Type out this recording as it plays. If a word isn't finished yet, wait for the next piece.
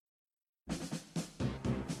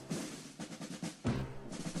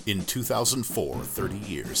In 2004, 30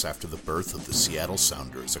 years after the birth of the Seattle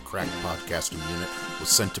Sounders, a crack podcasting unit was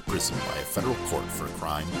sent to prison by a federal court for a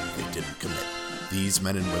crime they didn't commit. These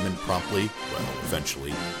men and women promptly,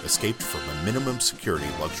 eventually, escaped from a minimum security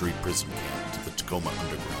luxury prison camp to the Tacoma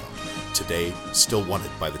Underground. Today, still wanted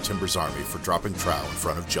by the Timbers Army for dropping trow in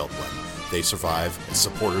front of Jeltwin, they survive as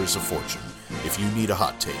supporters of fortune. If you need a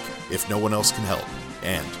hot take, if no one else can help,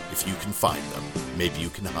 and if you can find them, maybe you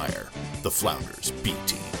can hire the Flounders B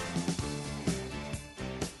Team.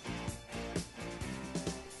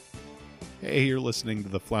 Hey, you're listening to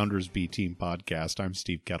the Flounders B Team podcast. I'm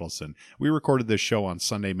Steve Kettleson. We recorded this show on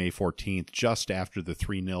Sunday, May 14th, just after the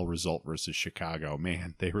 3-0 result versus Chicago.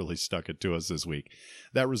 Man, they really stuck it to us this week.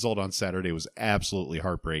 That result on Saturday was absolutely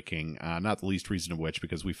heartbreaking, not the least reason of which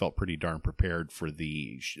because we felt pretty darn prepared for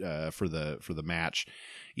the match,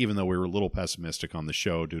 even though we were a little pessimistic on the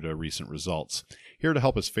show due to recent results. Here to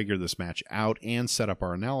help us figure this match out and set up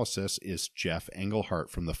our analysis is Jeff Engelhart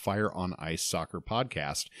from the Fire on Ice Soccer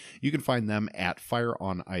podcast. You can find them at Fire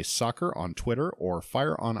on Ice Soccer on Twitter or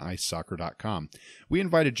fireonicesoccer.com. We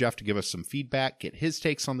invited Jeff to give us some feedback, get his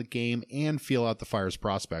takes on the game, and feel out the Fire's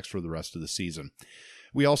prospects for the rest of the season.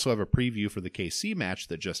 We also have a preview for the KC match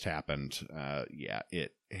that just happened.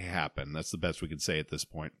 It happened. That's the best we can say at this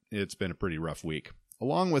point. It's been a pretty rough week.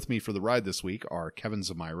 Along with me for the ride this week are Kevin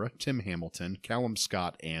Zamira, Tim Hamilton, Callum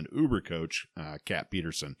Scott, and Uber coach Kat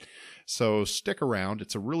Peterson. So stick around.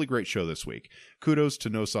 It's a really great show this week. Kudos to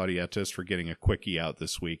Nos Audietis for getting a quickie out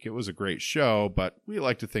this week. It was a great show, but we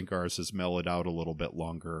like to think ours has mellowed out a little bit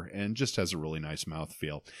longer and just has a really nice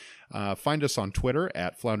mouthfeel. Find us on Twitter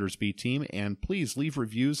at FloundersBTeam, and please leave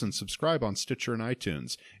reviews and subscribe on Stitcher and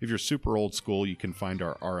iTunes. If you're super old school, you can find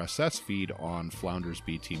our RSS feed on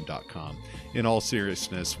FloundersBteam.com. In all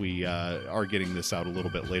seriousness, we are getting this out a little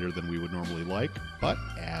bit later than we would normally like, but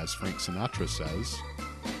as Frank Sinatra says,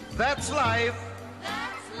 that's life.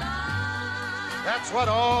 That's life. That's what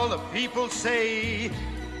all the people say.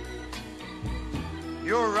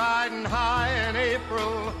 You're riding high in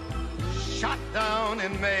April, shot down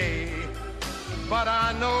in May. But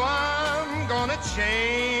I know I'm gonna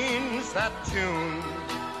change that tune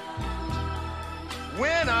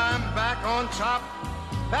when I'm back on top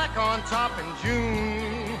in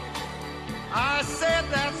June. I said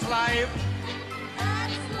that's life.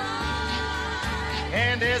 That's life.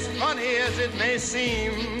 And as funny as it may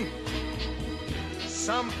seem,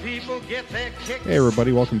 some people get their kicks. Hey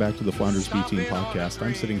everybody, welcome back to the Flounders B Team podcast.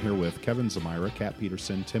 I'm sitting here with Kevin Zamira, Kat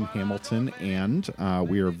Peterson, Tim Hamilton, and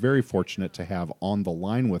we are very fortunate to have on the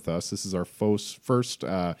line with us. This is our first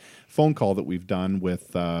phone call that we've done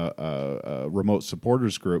with a remote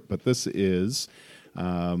supporters group, but this is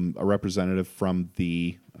a representative from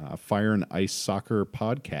the Fire and Ice Soccer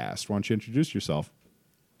podcast. Why don't you introduce yourself?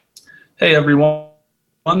 Hey everyone,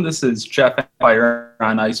 this is Jeff Fire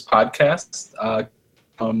on Ice podcast.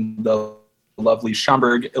 From the lovely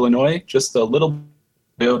Schaumburg, Illinois, just a little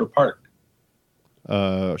Toyota Park.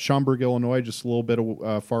 Schaumburg, Illinois, just a little bit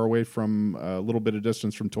far away from a little bit of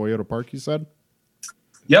distance from Toyota Park, you said?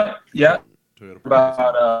 Yep, yeah.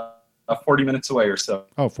 About 40 minutes away or so.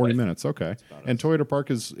 Oh, 40 minutes, okay. And Toyota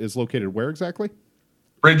Park is located where exactly?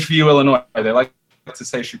 Bridgeview, Illinois. They like to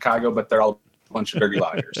say Chicago, but they're all a bunch of dirty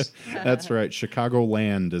liars. That's right. Chicago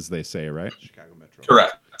land, as they say, right? Chicago Metro.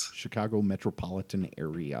 Correct. Chicago metropolitan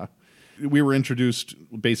area. We were introduced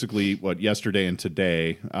basically yesterday and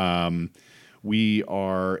today. We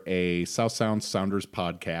are a South Sound Sounders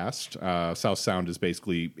podcast. South Sound is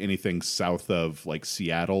basically anything south of like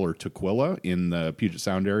Seattle or Tukwila in the Puget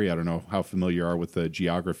Sound area. I don't know how familiar you are with the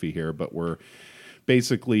geography here, but we're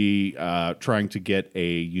basically trying to get a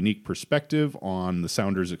unique perspective on the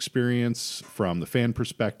Sounders experience from the fan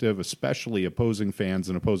perspective, especially opposing fans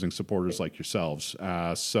and opposing supporters like yourselves.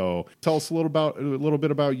 So tell us a little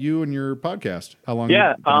bit about you and your podcast. How long?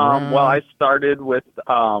 Yeah, well, I started with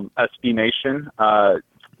SB Nation. Cool.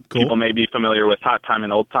 People may be familiar with Hot Time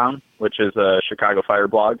in Old Town, which is a Chicago Fire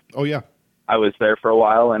blog. Oh, yeah. I was there for a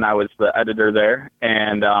while, and I was the editor there.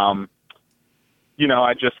 And,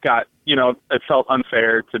 I just got, it felt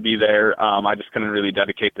unfair to be there. I just couldn't really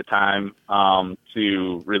dedicate the time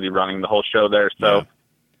to really running the whole show there. So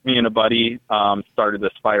me and a buddy started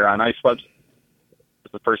this Fire on Ice website.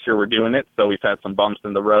 It's the first year we're doing it, so we've had some bumps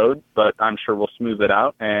in the road, but I'm sure we'll smooth it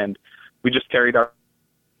out. And we just carried our,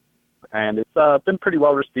 and it's been pretty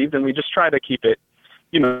well received, and we just try to keep it,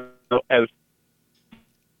 as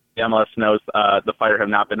the MLS knows, the Fire have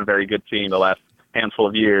not been a very good team the last handful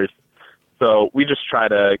of years. So we just try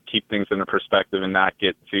to keep things in a perspective and not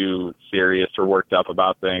get too serious or worked up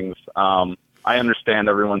about things. I understand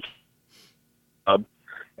everyone's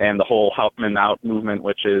and the whole helping out movement,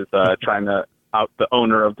 which is trying to out the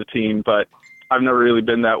owner of the team. But I've never really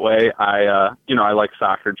been that way. I like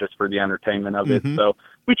soccer just for the entertainment of it. So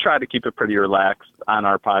we try to keep it pretty relaxed on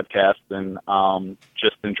our podcast and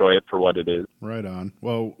just enjoy it for what it is. Right on.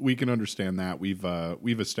 Well, we can understand that.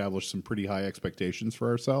 We've established some pretty high expectations for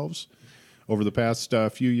ourselves over the past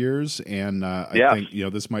few years, and I think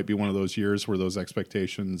this might be one of those years where those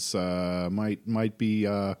expectations might be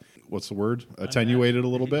what's the word? Attenuated a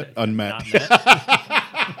little bit, unmet.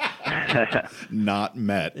 Not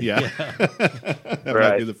met. Yeah. That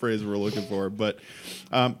might be the phrase we're looking for. But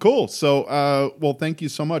cool. So, well, thank you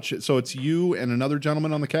so much. So it's you and another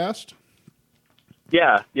gentleman on the cast?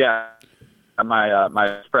 Yeah.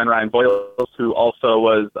 My friend Ryan Boyles, who also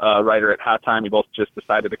was a writer at Hot Time, we both just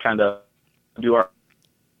decided to kind of do our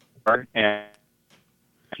and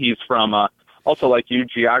he's from also like you,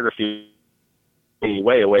 geography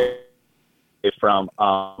way away from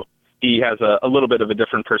he has a little bit of a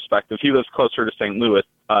different perspective. He lives closer to St. Louis,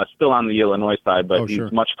 still on the Illinois side, but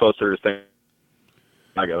he's much closer to St.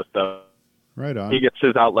 Chicago. So right on. He gets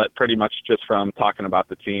his outlet pretty much just from talking about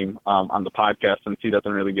the team on the podcast, since he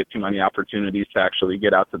doesn't really get too many opportunities to actually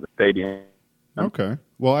get out to the stadium. Okay.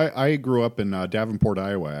 Well, I grew up in Davenport,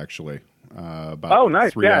 Iowa, actually. About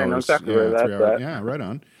nice. 3 hours. I know exactly where that's at. Yeah, right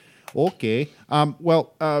on. Okay.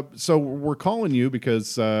 So we're calling you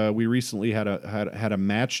because we recently had a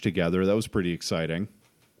match together. That was pretty exciting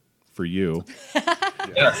for you.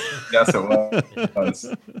 Yes, it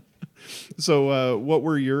was. So, what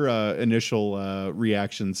were your initial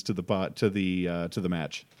reactions to the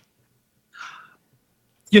match?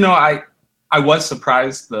 I was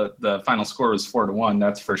surprised the final score was 4-1,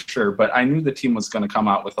 that's for sure. But I knew the team was going to come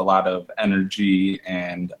out with a lot of energy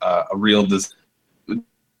and a real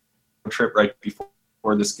trip right before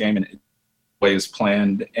this game, and it was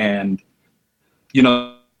planned. And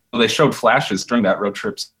they showed flashes during that road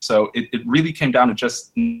trip, so it really came down to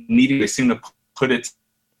just needing. They seemed to put it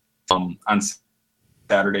on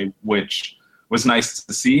Saturday, which was nice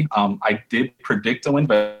to see. I did predict a win,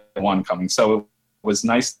 but one coming, so it was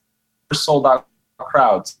nice. Sold out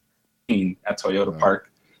crowds at Toyota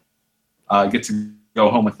Park. Get to go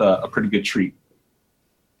home with a pretty good treat.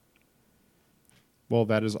 Well,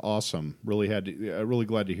 that is awesome. Really glad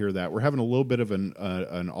to hear that. We're having a little bit of an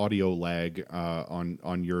audio lag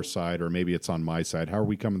on your side, or maybe it's on my side. How are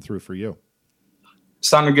we coming through for you?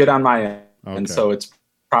 Sounding good on my end, okay. And so it's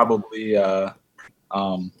probably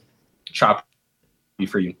choppy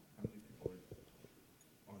for you.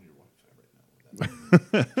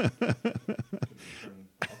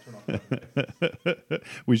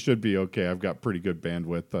 We should be okay. I've got pretty good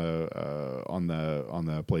bandwidth on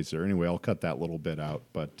the place there. Anyway, I'll cut that little bit out.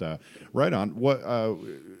 But right on. What,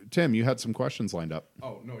 Tim? You had some questions lined up.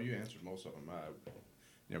 Oh no, you answered most of them.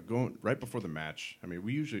 Going right before the match. I mean,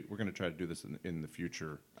 we're going to try to do this in the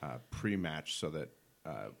future pre-match so that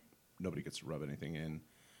nobody gets to rub anything in.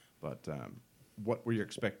 But what were your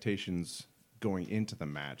expectations going into the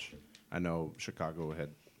match? I know Chicago had,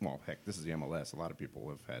 this is the MLS. A lot of people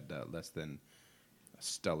have had less than a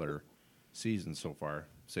stellar season so far,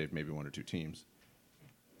 save maybe one or two teams.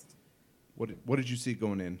 What did you see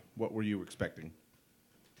going in? What were you expecting?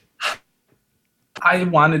 I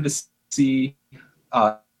wanted to see.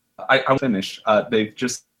 I finish. They've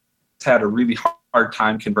just had a really hard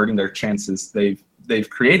time converting their chances. They've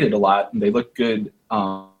created a lot, and they look good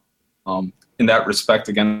in that respect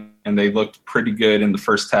again. And they looked pretty good in the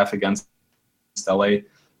first half against LA.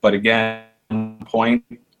 But again, 1 point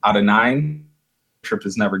out of 9, trip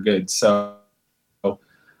is never good. So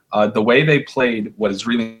the way they played was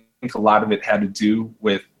really, I think a lot of it had to do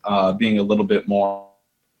with being a little bit more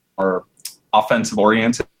offensive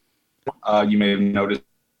oriented. You may have noticed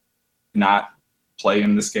not play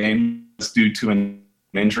in this game due to an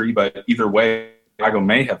injury, but either way, Chicago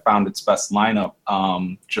may have found its best lineup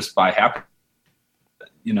just by happening.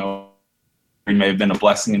 It may have been a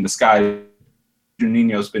blessing in disguise.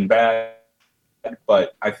 Juninho's been bad,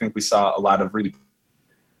 but I think we saw a lot of really,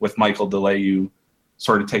 with Michael DeLayu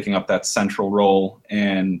sort of taking up that central role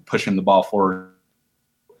and pushing the ball forward.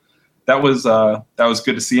 That was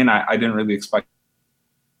good to see, and I didn't really expect.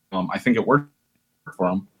 I think it worked for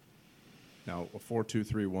him. Now, a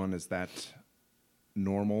 4-2-3-1, is that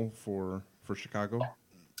normal for Chicago?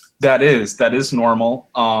 That is normal,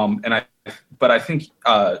 but I think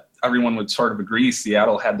everyone would sort of agree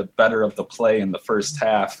Seattle had the better of the play in the first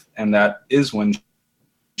half, and that is when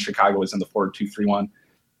Chicago was in the 4-2-3-1.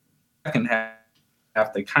 Second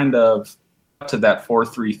half, they kind of to that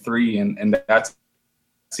 4-3-3, and that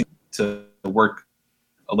seemed to work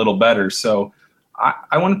a little better. So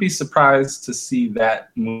I wouldn't be surprised to see that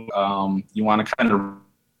move. You want to kind of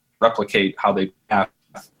replicate how they have,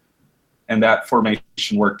 and that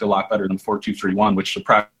formation worked a lot better than 4-2-3-1, which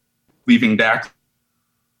surprised, leaving Dak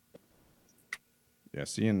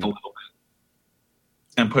seeing a little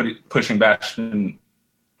bit and pushing Bastian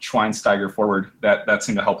Schweinsteiger forward. That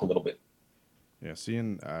seemed to help a little bit. Yeah,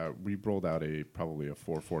 seeing we rolled out probably a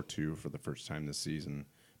 4-4-2 for the first time this season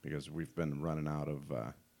because we've been running out of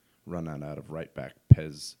right back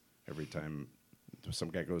Pez every time some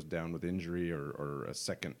guy goes down with injury or a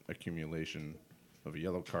second accumulation of a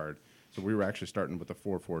yellow card. So we were actually starting with a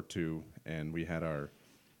 4-4-2, and we had our,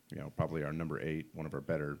 probably our number 8, one of our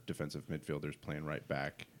better defensive midfielders playing right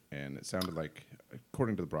back. And it sounded like,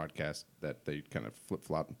 according to the broadcast, that they kind of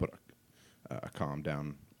flip-flopped and put a calm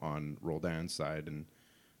down on Roldan's side, and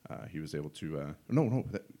he was able to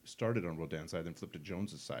that started on Roldan's side, then flipped to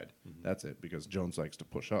Jones's side. Mm-hmm. That's it, because Jones likes to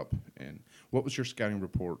push up. And what was your scouting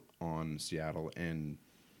report on Seattle, and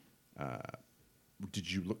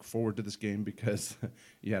did you look forward to this game because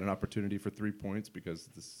you had an opportunity for 3 points because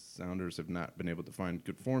the Sounders have not been able to find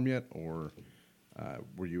good form yet, or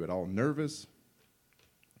were you at all nervous?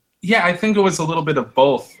 Yeah, I think it was a little bit of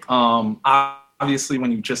both. Obviously,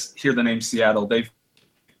 when you just hear the name Seattle, they've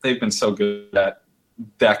been so good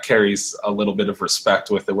that carries a little bit of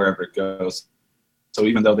respect with it wherever it goes. So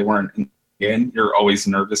even though they weren't in, you're always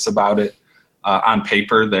nervous about it. On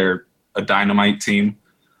paper, they're a dynamite team.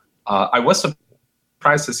 I was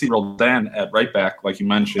surprised to see Roldan at right back, like you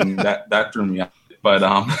mentioned. that threw me off. But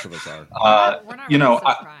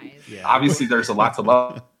obviously there's a lot to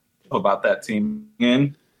love about that team.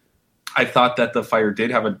 And I thought that the Fire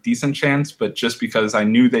did have a decent chance, but just because I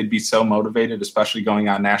knew they'd be so motivated, especially going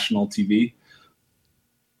on national TV.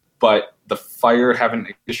 But the Fire have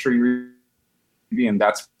an history, and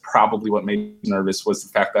that's probably what made me nervous, was the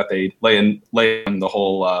fact that they lay in the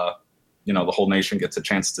whole, the whole nation gets a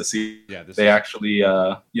chance to see. Yeah, they actually,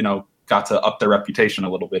 got to up their reputation a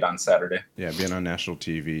little bit on Saturday. Yeah, being on national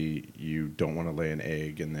TV, you don't want to lay an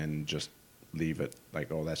egg and then just leave it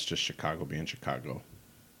like, oh, that's just Chicago being Chicago.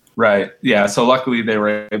 Right. Yeah. So luckily they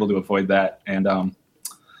were able to avoid that. And,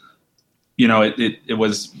 it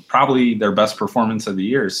was probably their best performance of the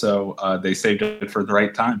year. So they saved it for the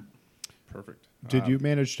right time. Perfect. Did you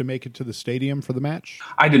manage to make it to the stadium for the match?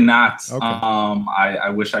 I did not. Okay. I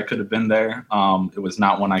wish I could have been there. It was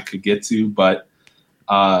not one I could get to, but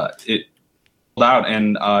it sold out.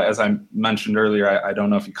 And as I mentioned earlier, I don't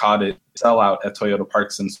know if you caught it, sellout at Toyota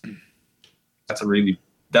Park since that's a really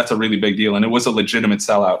big deal, and it was a legitimate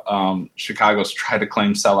sellout. Chicago's tried to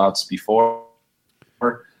claim sellouts before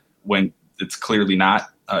when it's clearly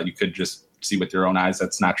not. You could just see with your own eyes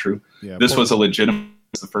that's not true. Yeah, this was a legitimate,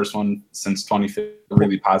 the first one since 2015, a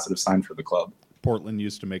really positive sign for the club. Portland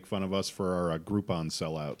used to make fun of us for our Groupon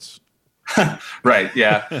sellouts. Right,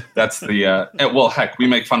 yeah. That's the well, heck, we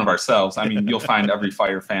make fun of ourselves. I mean, you'll find every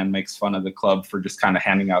Fire fan makes fun of the club for just kind of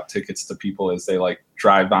handing out tickets to people as they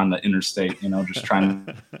drive on the interstate, just trying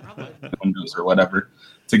to windows or whatever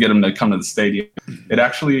to get them to come to the stadium. It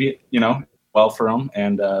actually, well for them,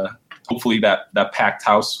 and hopefully that packed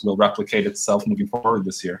house will replicate itself moving forward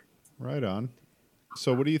this year. Right on.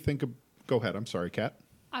 So what do you think of, go ahead, I'm sorry, Kat.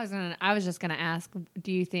 I was just gonna ask,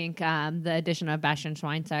 do you think the addition of Bastian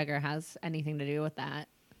Schweinsteiger has anything to do with that?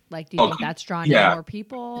 Do you think that's drawn in more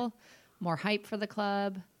people, more hype for the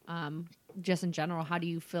club? Just in general, how do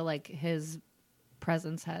you feel like his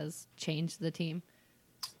presence has changed the team?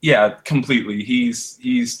 Yeah, completely.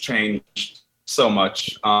 He's changed so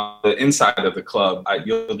much. The inside of the club,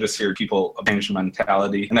 you'll just hear people change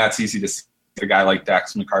mentality, and that's easy to see. A guy like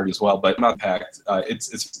Dax McCarty as well, but not packed.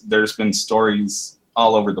 There's been stories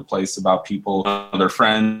all over the place about people, their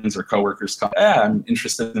friends or coworkers come, I'm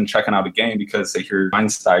interested in checking out a game because they hear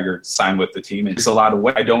Schweinsteiger signed with the team. And there's a lot of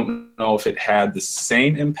way. I don't know if it had the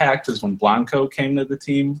same impact as when Blanco came to the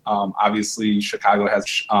team. Obviously, Chicago has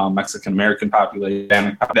Mexican-American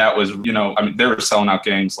population. That was, they were selling out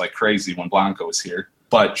games like crazy when Blanco was here.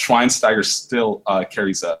 But Schweinsteiger still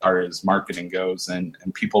carries as far as marketing goes, and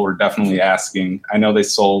people were definitely asking. I know they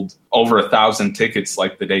sold over 1,000 tickets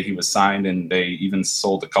the day he was signed, and they even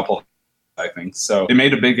sold a couple, I think. So it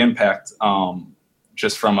made a big impact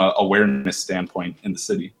just from a awareness standpoint in the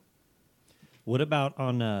city. What about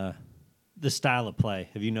on the style of play?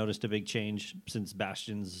 Have you noticed a big change since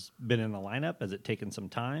Bastian's been in the lineup? Has it taken some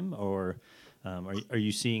time, or are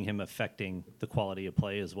you seeing him affecting the quality of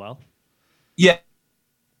play as well? Yeah.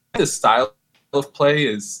 The style of play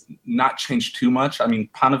is not changed too much. I mean,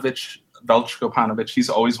 Veljko Paunovic, he's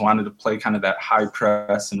always wanted to play kind of that high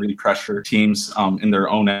press and really pressure teams in their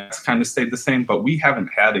own end. It's kind of stayed the same, but we haven't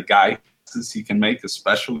had a guy passes he can make,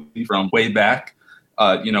 especially from way back.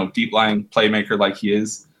 Deep line playmaker like he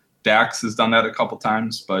is. Dax has done that a couple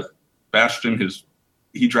times, but Bastion,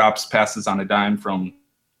 he drops passes on a dime from,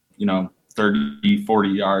 30, 40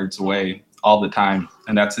 yards away all the time.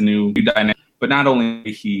 And that's a new dynamic. But not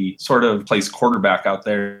only he sort of plays quarterback out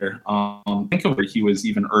there, think of where he was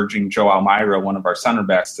even urging Joe Almeida, one of our center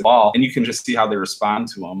backs, to the ball. And you can just see how they respond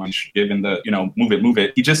to him. Given the, move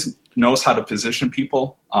it. He just knows how to position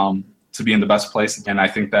people to be in the best place. And I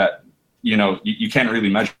think that, you can't really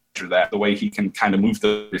measure that, the way he can kind of move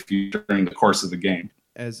during the course of the game.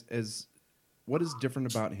 As what is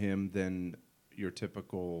different about him than your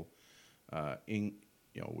typical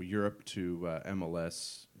Europe to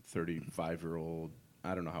MLS 35-year-old?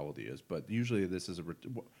 I don't know how old he is, but usually this is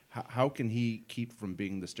how can he keep from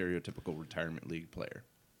being the stereotypical retirement league player?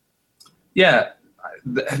 Yeah,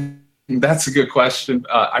 that's a good question.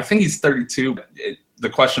 I think he's 32. The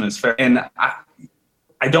question is fair, and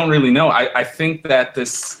I don't really know. I think that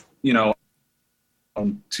this,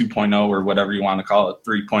 2.0 or whatever you want to call it,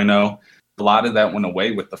 3.0, a lot of that went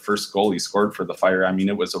away with the first goal he scored for the Fire. I mean,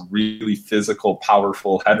 it was a really physical,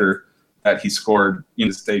 powerful header that he scored in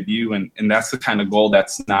his debut. And that's the kind of goal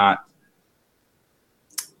it's not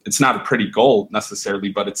a pretty goal necessarily,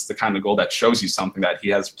 but it's the kind of goal that shows you something, that he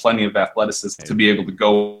has plenty of athleticism to be able to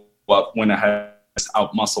go up, win ahead,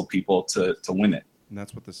 out-muscle people to win it. And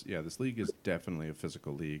that's what this league is definitely a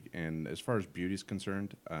physical league. And as far as beauty is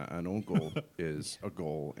concerned, an own goal is a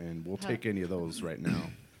goal, and we'll take any of those right now.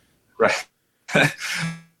 Right. I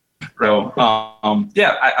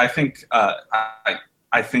think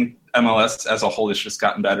I think MLS as a whole has just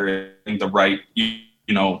gotten better at the right,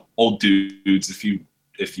 old dudes, if you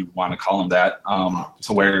want to call them that,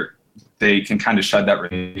 to where they can kind of shed that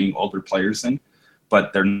being older players in,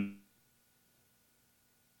 but they're.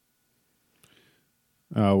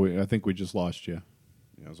 I think we just lost you.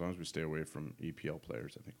 Yeah, as long as we stay away from EPL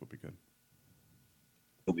players, I think we'll be good.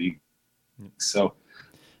 The league. So,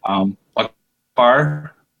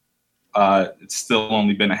 far, it's still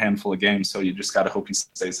only been a handful of games, so you just got to hope he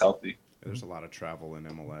stays healthy. There's a lot of travel in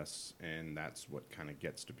MLS, and that's what kind of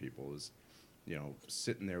gets to people is,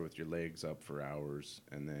 sitting there with your legs up for hours,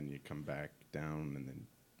 and then you come back down, and then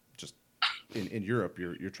just in Europe,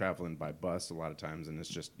 you're traveling by bus a lot of times, and it's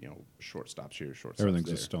just short stops here, short stops everything's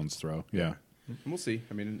there. a stone's throw. Yeah. And we'll see.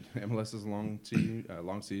 I mean, MLS is a long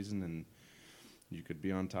season, and you could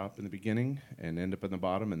be on top in the beginning and end up in the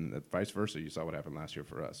bottom, and vice versa. You saw what happened last year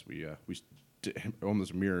for us. We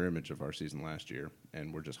almost a mirror image of our season last year,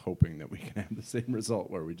 and we're just hoping that we can have the same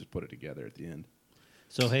result where we just put it together at the end.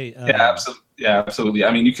 So hey, absolutely.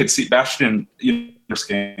 I mean, you could see Bastion. First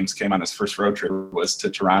games came on his first road trip was to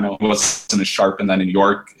Toronto. It wasn't as sharp, and then in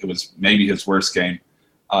York, it was maybe his worst game.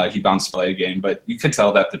 He bounced play a game, but you could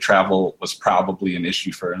tell that the travel was probably an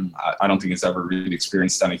issue for him. I don't think he's ever really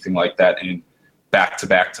experienced anything like that in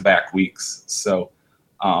back-to-back weeks. So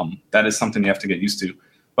that is something you have to get used to.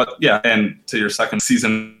 But yeah, and to your second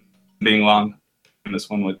season being long, and this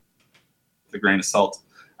one with the grain of salt,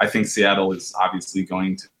 I think Seattle is obviously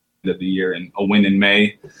going to the end of the year, and a win in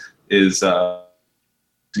May is to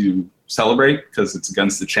celebrate because it's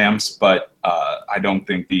against the champs, but I don't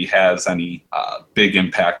think he has any big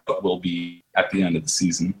impact, but will be at the end of the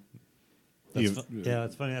season.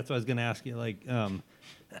 That's funny. That's what I was going to ask you. I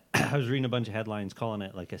was reading a bunch of headlines calling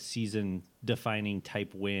it like a season-defining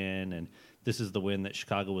type win, and this is the win that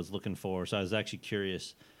Chicago was looking for. So I was actually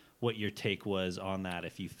curious what your take was on that,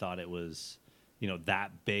 if you thought it was,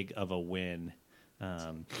 that big of a win.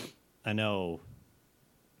 I know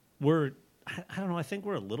I don't know, I think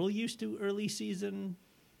we're a little used to early season,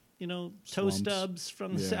 toe stubs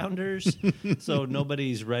from the Sounders. So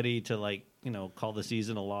nobody's ready to call the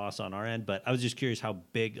season a loss on our end. But I was just curious how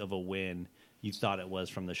big of a win you thought it was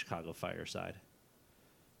from the Chicago Fire side.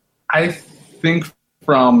 I think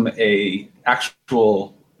from a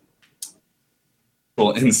actual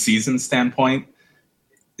in-season standpoint,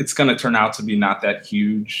 it's going to turn out to be not that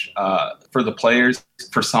huge for the players.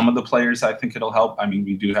 For some of the players, I think it'll help. I mean,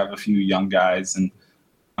 we do have a few young guys, and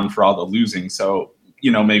for all the losing, so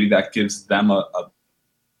maybe that gives them a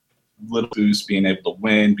little boost, being able to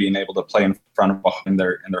win, being able to play in front of in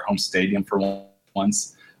their home stadium for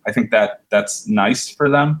once. I think that's nice for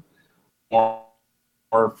them, or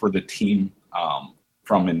for the team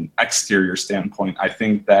from an exterior standpoint. I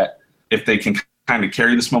think that if they can kind of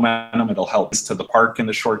carry this momentum, it'll help to the park in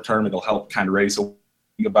the short term. It'll help kind of raise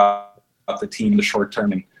about the team in the short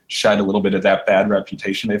term and shed a little bit of that bad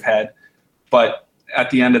reputation they've had. But at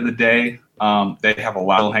the end of the day, they have a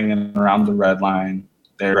lot hanging around the red line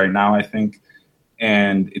there right now, I think.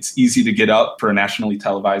 And it's easy to get up for a nationally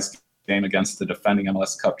televised game against the defending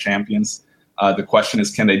MLS Cup champions. The question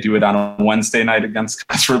is, can they do it on a Wednesday night against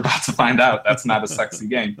us? We're about to find out. That's not a sexy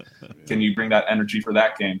game. Can you bring that energy for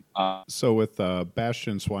that game? So with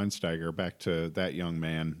Bastian Schweinsteiger, back to that young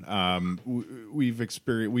man,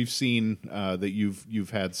 we've seen that you've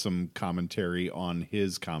had some commentary on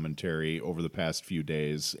his commentary over the past few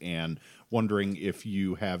days, and wondering if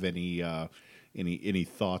you have any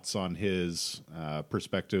thoughts on his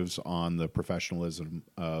perspectives on the professionalism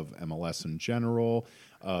of MLS in general,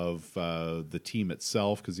 of the team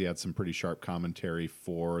itself, because he had some pretty sharp commentary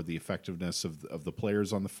for the effectiveness of the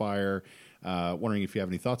players on the Fire. Wondering if you have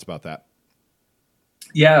any thoughts about that.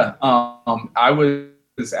 Yeah, I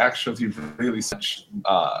was actually really such.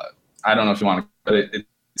 I don't know if you want to, but it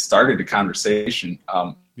started a conversation.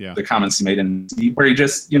 The comments he made where he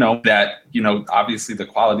just, that, obviously the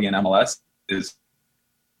quality in MLS is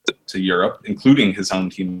to Europe, including his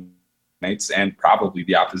own teammates and probably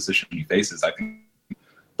the opposition he faces, I think.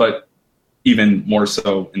 But even more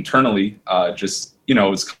so internally, it's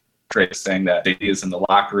Trey saying that he is in the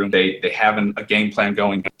locker room. They have a game plan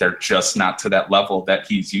going. They're just not to that level that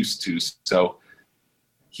he's used to. So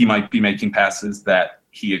he might be making passes that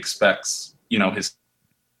he expects, his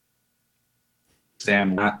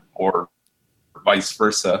stand or vice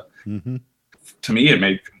versa. Mm-hmm. To me, it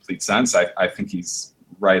made complete sense. I think he's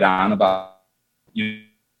right on about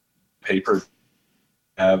paper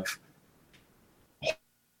have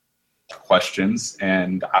questions,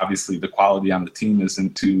 and obviously the quality on the team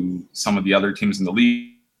isn't to some of the other teams in the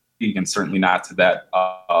league, and certainly not to that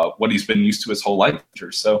what he's been used to his whole life.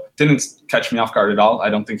 So didn't catch me off guard at all. I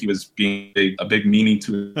don't think he was being a big meanie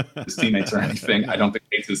to his teammates or anything. I don't think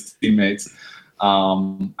he hates his teammates.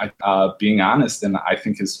 Being honest, and I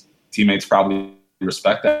think his teammates probably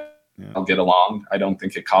respect that. Yeah. I'll get along. I don't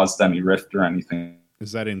think it caused any rift or anything.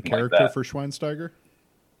 Is that in character for Schweinsteiger?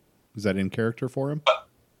 Is that in character for him?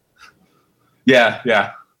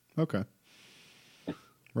 Yeah. Okay.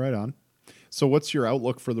 Right on. So what's your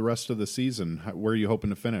outlook for the rest of the season? Where are you hoping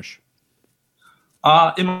to finish?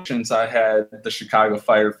 Emotions, I had the Chicago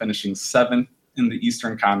Fire finishing 7th in the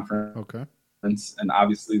Eastern Conference. Okay. And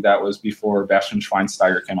obviously that was before Bastian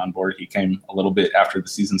Schweinsteiger came on board. He came a little bit after the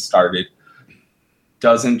season started.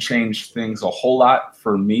 Doesn't change things a whole lot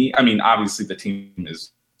for me. I mean, obviously the team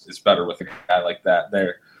is better with a guy like that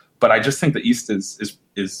there. But I just think the East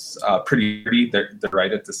is pretty. They're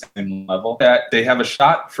right at the same level. That they have a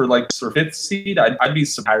shot for like sort of 5th seed. I'd be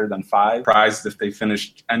higher than 5. Surprised if they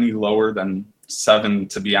finished any lower than 7.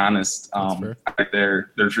 To be honest,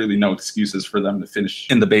 there's really no excuses for them to finish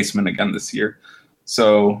in the basement again this year.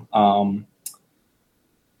 So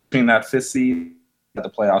between that 5th seed at the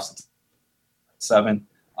playoffs, 7,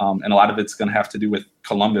 and a lot of it's going to have to do with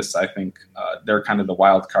Columbus. I think they're kind of the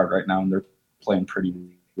wild card right now, and they're playing pretty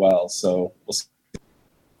well. So we'll see.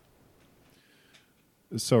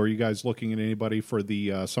 So are you guys looking at anybody for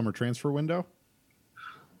the summer transfer window?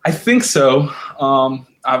 I think so.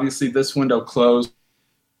 Obviously, this window closed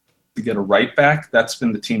to get a right back. That's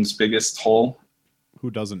been the team's biggest hole. Who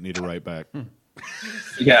doesn't need a right back?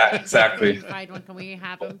 Yeah, exactly. Can we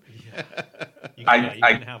have him? You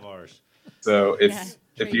can have ours. So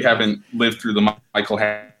if you haven't lived through the Michael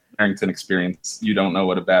Harrington experience, you don't know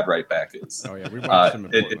what a bad right back is. Oh yeah, we watched him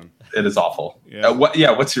in Portland. It is awful. Yeah.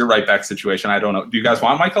 What's your right back situation? I don't know. Do you guys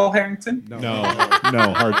want Michael Harrington? No.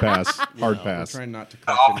 Hard pass. Hard pass. We're trying not to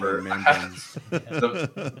collect any man buns.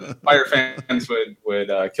 The Fire fans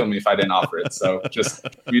would kill me if I didn't offer it. So just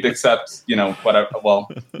we'd accept, whatever. Well,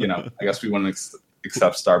 I guess we wouldn't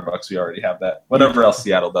accept Starbucks. We already have that. Whatever else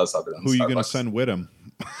Seattle does other than Who are you going to send with him?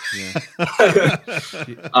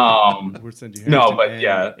 We'll send you no, but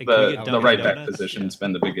yeah, the right back position has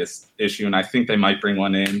been the biggest issue, and I think they might bring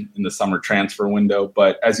one in the summer transfer window.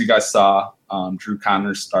 But as you guys saw, Drew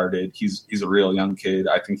Connors started. He's a real young kid.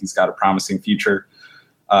 I think he's got a promising future.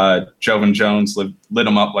 Jovan Jones lit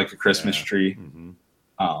him up like a Christmas tree. Mm-hmm.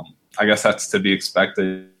 I guess that's to be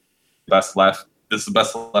expected. This is the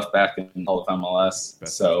best left back in all of MLS.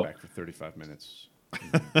 Best left back for 35 minutes.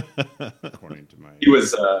 According to my, he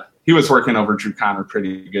was working over Drew Connor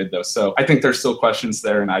pretty good though. So I think there's still questions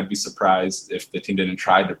there, and I'd be surprised if the team didn't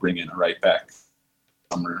try to bring in a right back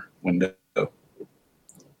summer window.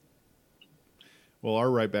 Well,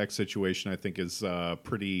 our right back situation, I think, is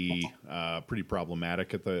pretty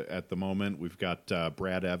problematic at the moment. We've got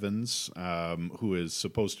Brad Evans, who is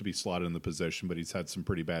supposed to be slotted in the position, but he's had some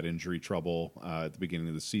pretty bad injury trouble at the beginning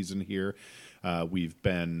of the season here. We've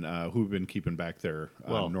been keeping back there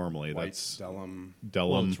normally. White, that's Dellum.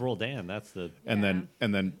 Well, it's Roldan. That's the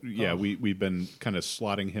we've been kind of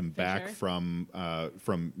slotting him back from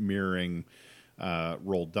mirroring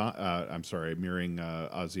mirroring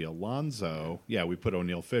Ozzy Alonso. Yeah, we put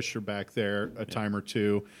O'Neal Fisher back there a time or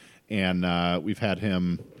two, and we've had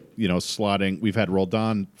him, slotting. We've had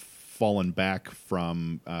Roldan fallen back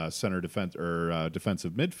from center defense or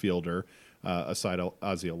defensive midfielder aside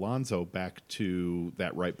Ozzy Alonso back to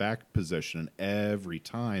that right back position. And every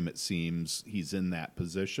time it seems he's in that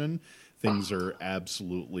position, things are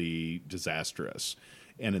absolutely disastrous.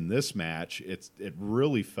 And in this match, it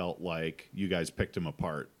really felt like you guys picked him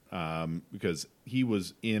apart because he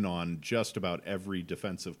was in on just about every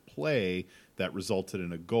defensive play that resulted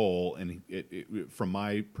in a goal. And from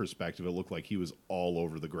my perspective, it looked like he was all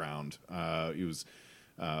over the ground. He was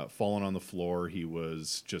falling on the floor. He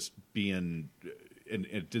was just being, and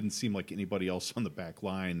it didn't seem like anybody else on the back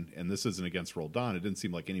line, and this isn't against Roldan, it didn't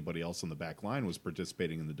seem like anybody else on the back line was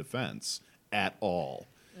participating in the defense at all.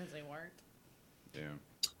 They weren't. Yeah.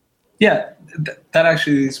 Yeah, that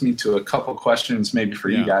actually leads me to a couple questions maybe for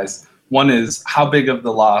you guys. One is, how big of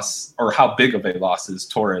a loss is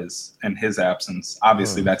Torres and his absence?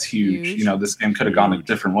 Obviously, that's huge. This game could have gone a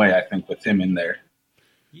different way, I think, with him in there.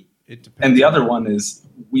 And the other one is,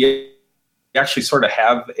 we actually sort of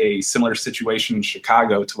have a similar situation in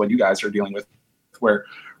Chicago to what you guys are dealing with, where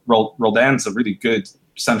Roldan's a really good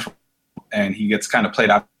central, and he gets kind of played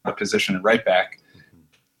out of position at right back.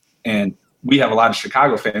 And we have a lot of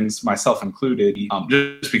Chicago fans, myself included,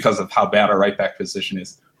 just because of how bad our right back position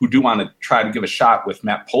is, who do want to try to give a shot with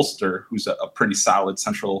Matt Polster, who's a pretty solid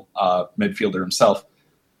central midfielder himself.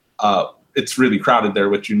 It's really crowded there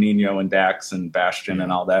with Juninho and Dax and Bastion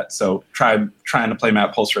and all that. So trying to play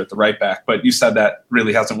Matt Polster at the right back. But you said that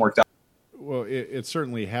really hasn't worked out. Well, it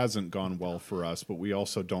certainly hasn't gone well for us, but we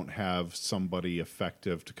also don't have somebody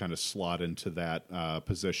effective to kind of slot into that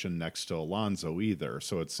position next to Alonso either.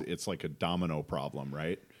 So it's like a domino problem,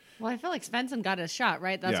 right? Well, I feel like Svensson got his shot,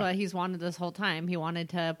 right? That's what he's wanted this whole time. He wanted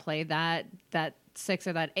to play that 6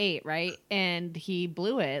 or that 8, right? And he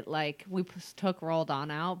blew it. Like, we took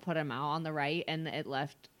Roldan out, put him out on the right, and it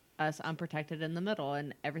left us unprotected in the middle,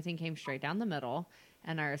 and everything came straight down the middle,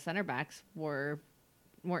 and our center backs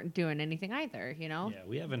weren't doing anything either, Yeah,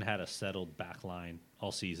 we haven't had a settled back line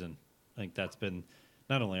all season. I think that's been,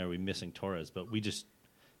 not only are we missing Torres, but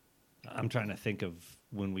I'm trying to think of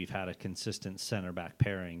when we've had a consistent center back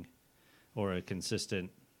pairing or a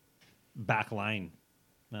consistent back line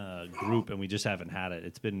group, and we just haven't had it.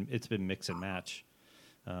 It's been mix and match.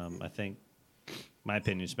 I think, my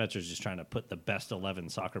opinion, Spencer's just trying to put the best 11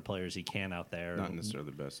 soccer players he can out there. Not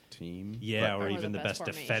necessarily the best team. Yeah, or even the best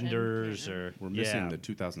defenders. We're missing the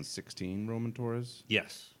 2016 Roman Torres.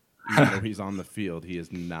 Yes. Even though he's on the field, he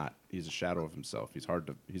is not. He's a shadow of himself. He's hard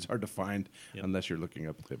to find unless you're looking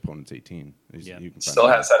up the opponent's 18. You can still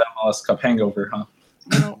has that MLS Cup hangover, huh?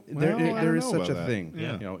 There is such a thing.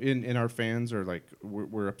 Yeah. In our fans are like,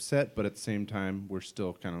 we're upset, but at the same time, we're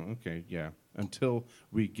still kind of okay. Yeah, until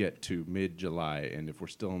we get to mid-July, and if we're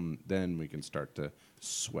still then we can start to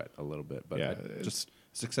sweat a little bit. But just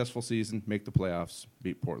successful season, make the playoffs,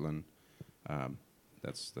 beat Portland.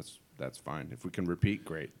 That's fine. If we can repeat,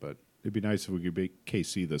 great. But it'd be nice if we could beat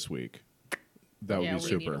KC this week. That would be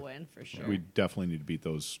super. We need to win for sure. We definitely need to beat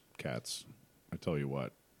those Cats. I tell you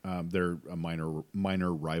what. They're a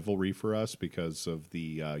minor rivalry for us because of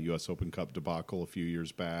the U.S. Open Cup debacle a few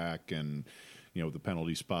years back, and the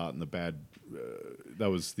penalty spot and the bad. That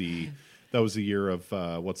was the year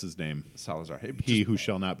of what's his name? Salazar. Hey, he who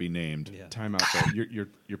shall not be named. Yeah. Time out though.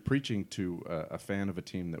 You're preaching to a fan of a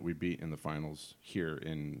team that we beat in the finals here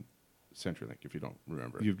in CenturyLink. If you don't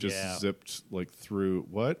remember, you've just zipped through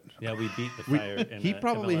what? Yeah, we beat the Fire. He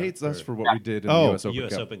probably hates us for what we did in the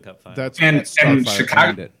U.S. Open Cup final. That's and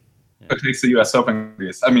Chicago takes the U.S. Open.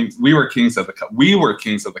 I mean, we were kings of the cup. We were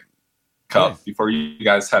kings of the cup before you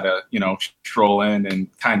guys had to, stroll in and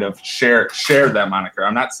kind of share that moniker.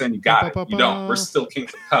 I'm not saying you got it. You don't. We're still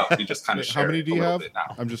kings of the cup. We just kind of share. How many do you have?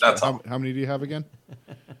 Now. How many do you have again?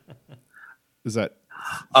 Is that?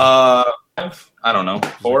 I don't know.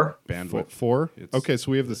 4 bandwidth. 4. Okay, so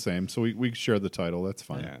we have the same. So we share the title. That's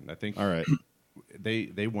fine. Yeah, and I think all right.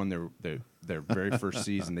 They won their very first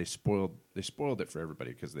season. They spoiled it for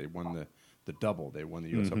everybody because they won the double. They won the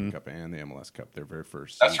U.S. Open Cup and the MLS Cup. Their very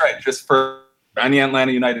first. That's season. right. Just for any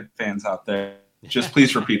Atlanta United fans out there, just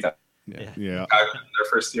please repeat that. Yeah. Their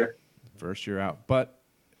first year out, but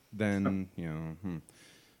then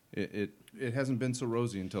it hasn't been so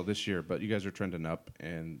rosy until this year. But you guys are trending up,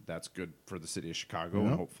 and that's good for the city of Chicago,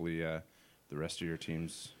 and hopefully the rest of your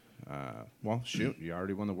teams. You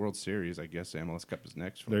already won the World Series. I guess the MLS Cup is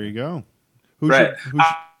next. There you go. Right.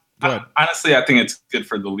 Honestly, I think it's good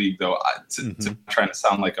for the league, though. Trying to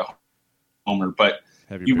sound like a homer, but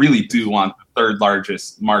you really do want the third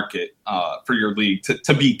largest market for your league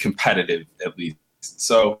to be competitive at least.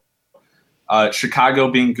 So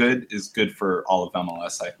Chicago being good is good for all of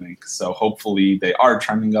MLS, I think. So hopefully they are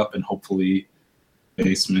trending up, and hopefully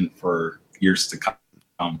basement for years to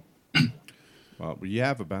come. Well, you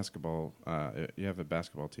have a basketball. You have a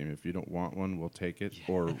basketball team. If you don't want one, we'll take it.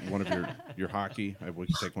 Or one of your hockey. We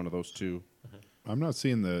can take one of those too. I'm not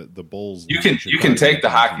seeing the Bulls. You can take the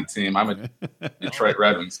hockey team. I'm a Detroit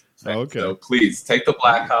Red Wings fan. Okay. So please take the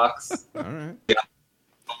Blackhawks. All right. Yeah,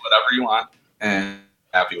 whatever you want, and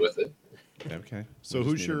happy with it. Okay. So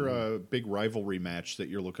who's your big rivalry match that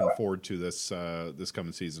you're looking forward to this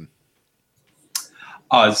coming season?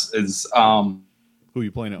 Who are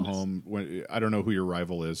you playing at home? I don't know who your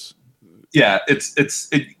rival is. Yeah,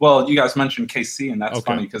 well, you guys mentioned KC, and that's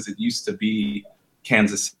funny because it used to be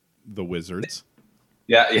Kansas. The Wizards.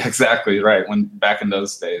 Yeah, exactly right. When back in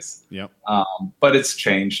those days. Yep. But it's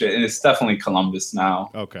changed, and it's definitely Columbus now.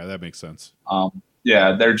 Okay, that makes sense.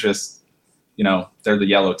 Yeah, they're just, they're the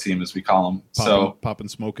yellow team as we call them. Popping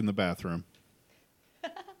smoke in the bathroom.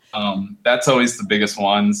 That's always the biggest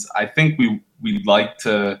ones. I think we'd like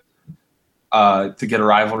to get a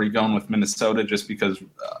rivalry going with Minnesota just because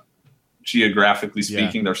geographically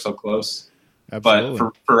speaking, they're so close. Absolutely.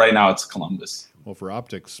 But for right now, it's Columbus. Well, for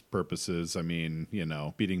optics purposes, I mean,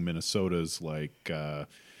 beating Minnesota's like,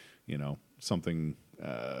 something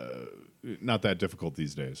not that difficult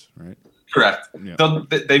these days, right? Correct. Yeah.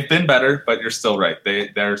 They've been better, but you're still right.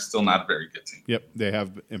 They're still not a very good team. Yep, they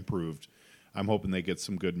have improved. I'm hoping they get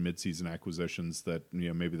some good midseason acquisitions that,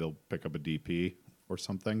 maybe they'll pick up a DP or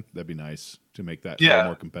something. That'd be nice to make that a little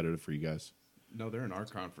more competitive for you guys. No, they're in our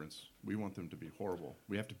conference. We want them to be horrible.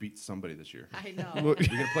 We have to beat somebody this year. I know. We're going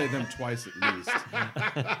to play them twice at least.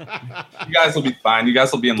 You guys will be fine. You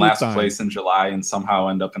guys will be in last place in July and somehow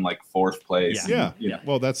end up in like fourth place. Yeah. And,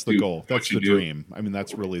 well, that's the goal. That's the dream. I mean,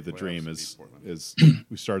 that's really the dream is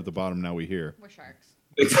we started at the bottom, now we here. We're Sharks.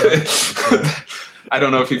 I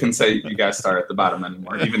don't know if you can say you guys start at the bottom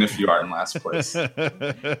anymore, even if you are in last place.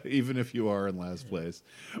 Even if you are in last place.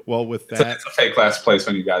 Well, with that, it's a fake last place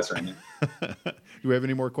when you guys are in it. Do we have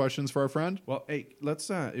any more questions for our friend? Well, hey,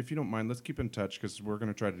 let's, if you don't mind, let's keep in touch because we're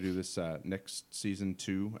going to try to do this next season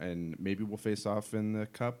too, and maybe we'll face off in the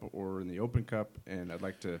Cup or in the Open Cup, and I'd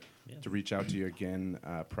like to reach out to you again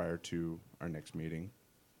prior to our next meeting.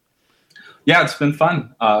 Yeah, it's been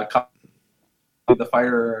fun. The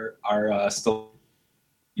Fire are still,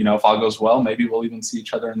 if all goes well, maybe we'll even see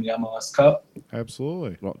each other in the MLS Cup.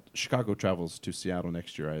 Absolutely. Well, Chicago travels to Seattle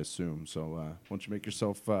next year, I assume. So why don't you make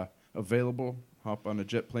yourself available, hop on a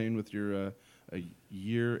jet plane with your a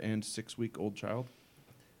year and 6-week-old child?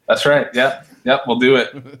 That's right. Yep, we'll do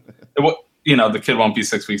it. The kid won't be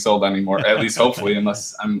 6 weeks old anymore, at least hopefully,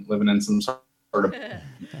 unless I'm living in some sort of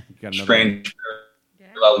strange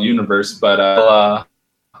parallel universe. But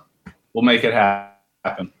we'll make it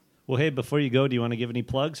happen. Well, hey, before you go, do you want to give any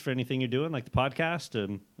plugs for anything you're doing, like the podcast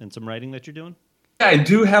and some writing that you're doing? Yeah, I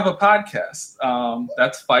do have a podcast.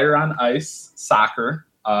 That's Fire on Ice Soccer.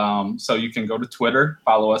 So you can go to Twitter,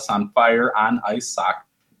 follow us on Fire on Ice Soccer.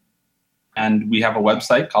 And we have a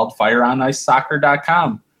website called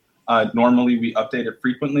fireonicesoccer.com. Normally we update it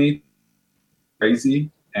frequently.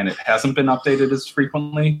 Crazy. And it hasn't been updated as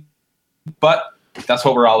frequently. But that's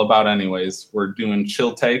what we're all about anyways. We're doing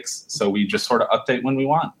chill takes, so we just sort of update when we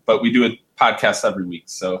want. But we do a podcast every week,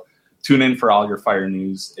 so tune in for all your Fire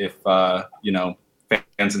news if,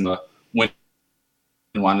 fans in the winter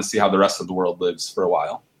want to see how the rest of the world lives for a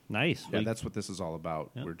while. Nice. Yeah, that's what this is all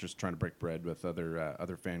about. Yep. We're just trying to break bread with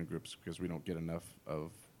other fan groups because we don't get enough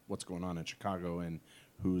of what's going on in Chicago and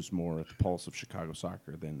who's more at the pulse of Chicago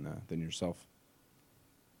soccer than yourself.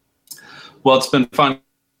 Well, it's been fun,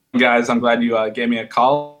 guys. I'm glad you gave me a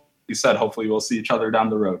call. You said hopefully we'll see each other down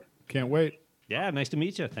the road. Can't wait. Yeah, nice to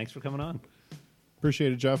meet you. Thanks for coming on.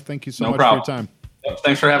 Appreciate it, Jeff. Thank you so No much problem. for your time. Yep,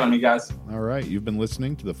 thanks for having me, guys. All right. You've been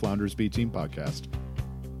listening to the Flounders B Team podcast.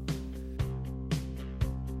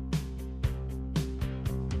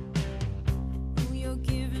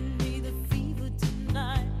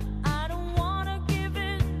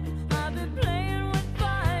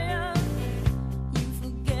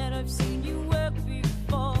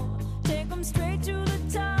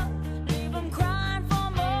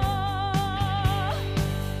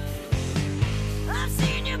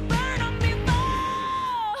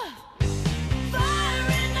 Fire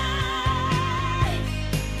and ice.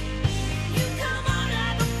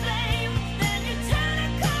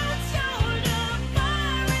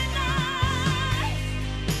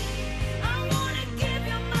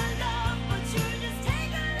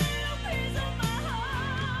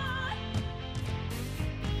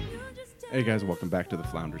 Hey guys, welcome back to the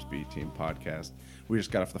Flounders B Team podcast. We just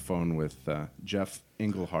got off the phone with Jeff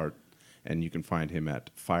Englehart, and you can find him at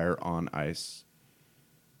fireonicesoccer.com.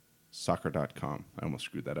 I almost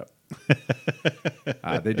screwed that up.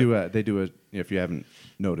 They do a. If you haven't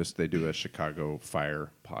noticed, they do a Chicago Fire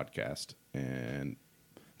podcast and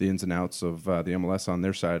the ins and outs of the MLS on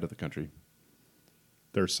their side of the country.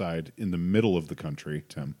 Their side in the middle of the country,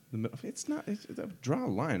 Tim. It's not. Draw a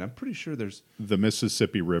line. I'm pretty sure there's The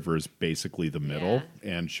Mississippi River is basically the middle,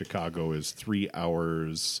 and Chicago is 3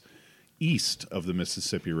 hours east of the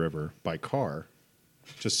Mississippi River by car.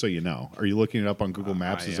 Just so you know. Are you looking it up on Google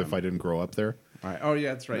Maps as if I didn't grow up there? All right. Oh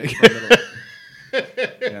yeah, that's right.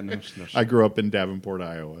 Yeah, no shit. I grew up in Davenport,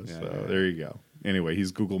 Iowa. Yeah, So yeah. there you go. Anyway,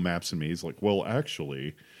 he's Google Maps and me. He's like, well,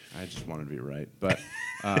 actually, I just wanted to be right, but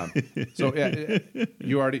so yeah,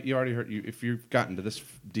 you already heard. If you've gotten to this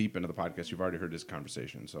deep into the podcast, you've already heard this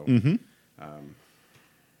conversation. So,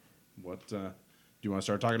 what do you want to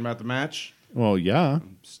start talking about the match? well, yeah.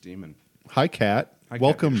 I'm steaming. Hi, Kat. Hi, Kat.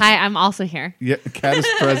 Welcome. Hi, I'm also here. Yeah, Kat is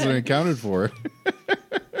president accounted for.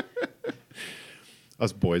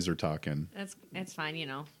 Us boys are talking. It's fine, you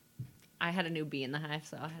know. I had a new bee in the hive,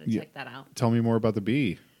 so I had to Yeah. check that out. Tell me more about the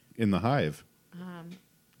bee in the hive.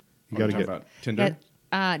 You got to get about Tinder.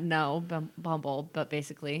 No, Bumble, but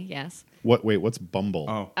basically, yes. what? Wait, what's Bumble?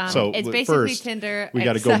 Oh. So It's l- basically first, Tinder, We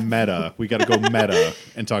got to go except- meta. We got to go meta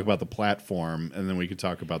and talk about the platform, and then we could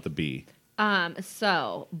talk about the bee.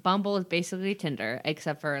 So Bumble is basically Tinder,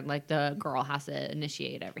 except for like the girl has to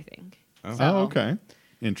initiate everything. Oh. So- Okay,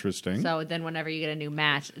 interesting. So then whenever you get a new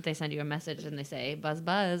match, they send you a message and they say, buzz,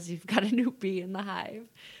 buzz, you've got a new bee in the hive.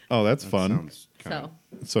 Oh, that's fun. Sounds kinda-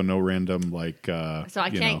 So So no random like. I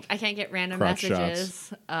can't get random crotch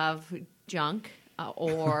messages of junk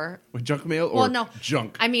or Wait, junk mail or well, no,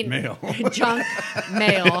 junk. I mean mail. junk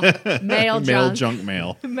mail, mail mail junk, junk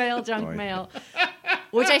mail. mail junk Boy. mail.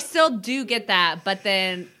 Which I still do get that, but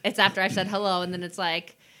then it's after I've said hello, and then it's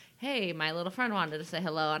like, hey, my little friend wanted to say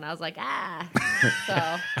hello, and I was like, ah.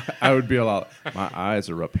 So I would be a lot. My eyes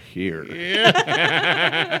are up here.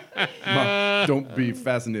 Don't be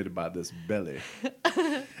fascinated by this belly.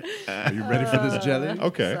 Are you ready for this jelly?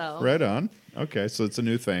 Okay, So- right on. Okay, so it's a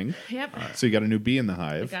new thing. yep, So you got a new bee in the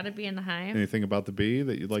I hive. got to be in the hive. Anything about the bee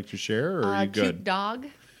that you'd like to share, or are you Cute good? dog.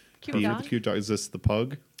 Cute Bee- dog. Cute dog. Is this the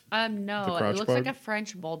pug? No, The it crotch looks bug? like a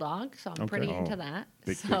French bulldog, so I'm Okay. pretty Oh, into that.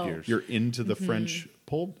 big so, ears. You're into the French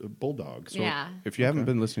bulldog. So yeah. If you haven't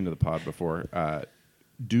been listening to the pod before,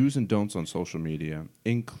 do's and don'ts on social media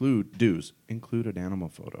include an animal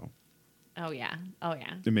photo. Oh yeah. Oh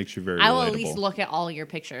yeah. it makes you very. I will relatable. at least look at all your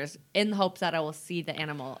pictures in the hopes that I will see the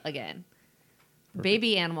animal again.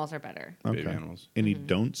 Baby animals are better. Baby animals. Any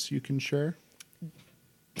don'ts you can share?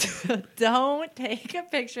 Don't take a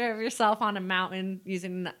picture of yourself on a mountain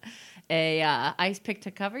using a ice pick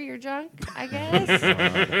to cover your junk, I guess.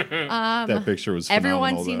 That picture was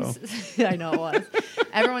Everyone phenomenal, seems I know it was.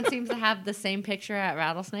 Everyone seems to have the same picture at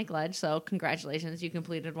Rattlesnake Ledge, so congratulations, you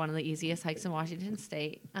completed one of the easiest hikes in Washington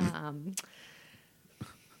State. though.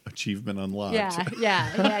 Achievement unlocked. Yeah.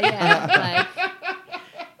 Like,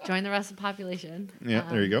 join the rest of the population. Yeah,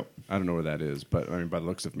 there you go. I don't know where that is, but I mean, by the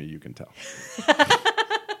looks of me, you can tell.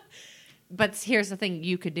 But here's the thing,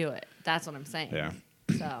 you could do it. That's what I'm saying. Yeah.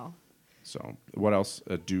 So, So, what else?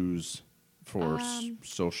 Do's for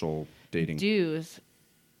social dating. dues.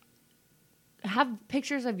 Have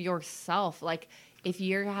pictures of yourself. Like, if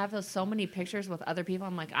you have so many pictures with other people,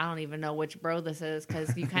 I'm like, I don't even know which bro this is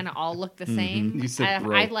because you kind of all look the same. You said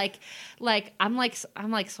bro. I I'm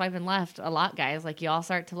like swiping left a lot, guys. Like, you all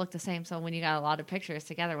start to look the same. So when you got a lot of pictures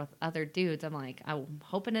together with other dudes, I'm like, I'm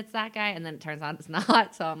hoping it's that guy, and then it turns out it's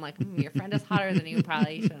not. So I'm like, your friend is hotter than you.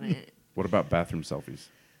 Probably shouldn't. What about bathroom selfies?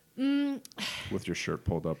 With your shirt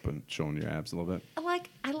pulled up and showing your abs a little bit. I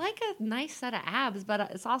like a nice set of abs, but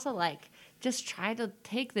it's also like just try to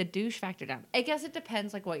take the douche factor down. I guess it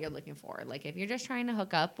depends like what you're looking for. Like if you're just trying to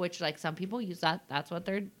hook up, which like some people use that's what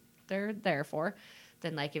they're there for.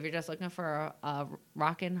 Then like if you're just looking for a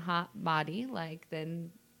rockin' hot body, like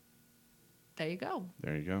then there you go.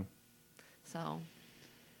 There you go. So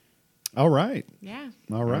All right. yeah.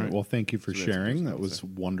 All right. right. Well, thank you for So that's sharing. what I That was was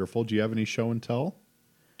saying. wonderful. Do you have any show and tell,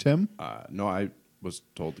 Tim? No, I was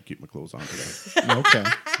told to keep my clothes on today. Okay.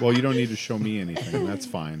 Well, you don't need to show me anything. That's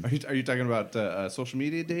fine. Are you talking about social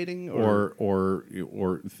media dating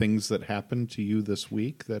Or things that happened to you this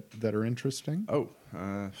week that are interesting. Oh,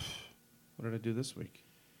 what did I do this week?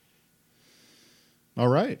 All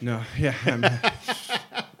right. No, yeah.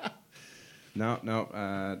 No.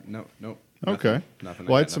 Okay. Nothing.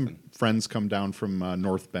 Well, I I had got some nothing. friends come down from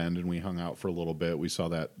North Bend, and we hung out for a little bit. We saw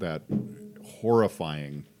that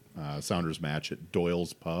horrifying Sounders match at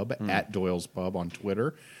Doyle's Pub, at Doyle's Pub on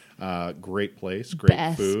Twitter. Great place,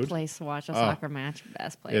 great food. Best place to watch a soccer match.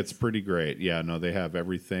 Best place. It's pretty great. Yeah, no, they have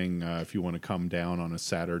everything. If you want to come down on a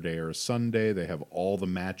Saturday or a Sunday, they have all the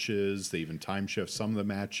matches. They even time shift some of the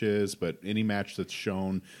matches, but any match that's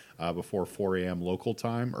shown before 4 a.m. local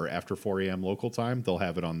time or after 4 a.m. local time, they'll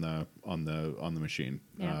have it on the machine.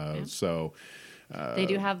 So. They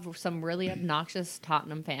do have some really obnoxious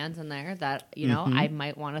Tottenham fans in there that, you know, I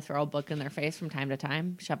might want to throw a book in their face from time to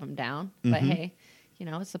time, shove them down. But hey, you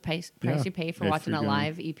know, it's the price you pay for watching a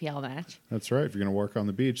live EPL match. That's right. If you're going to work on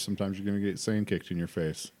the beach, sometimes you're going to get sand kicked in your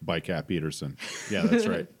face by Cat Peterson. Yeah, that's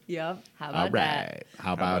right. Yep. How about that?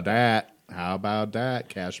 How about that? How about that?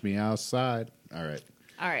 Cash me outside. All right.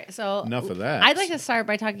 All right. So enough of that. I'd like to start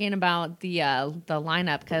by talking about the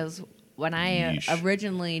lineup, because when I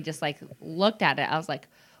originally just like looked at it, I was like,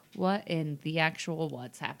 "What in the actual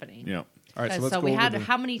what's happening?" Yeah. All right, so let's so go we over had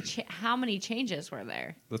how many changes were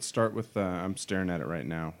there? Let's start with I'm staring at it right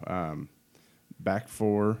now. Back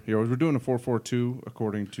four. We're doing a 4-4-2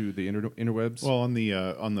 according to the interwebs. Well, on the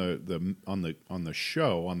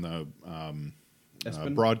show on the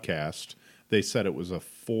broadcast, they said it was a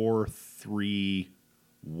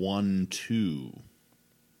 4-3-1-2,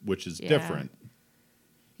 which is different.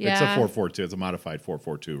 Yeah. It's a 4-4-2. It's a modified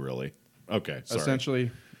 4-4-2, really. Okay, sorry.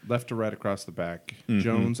 Essentially, left to right across the back.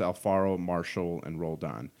 Jones, Alfaro, Marshall, and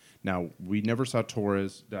Roldan. Now, we never saw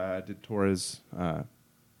Torres. Did Torres... what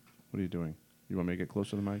are you doing? You want me to get closer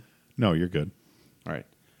to the mic? No, you're good. All right.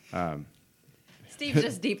 Steve's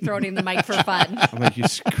just deep-throating the mic for fun. I'm like, you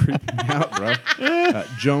creeping me out, bro.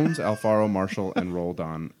 Jones, Alfaro, Marshall, and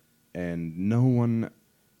Roldan. And no one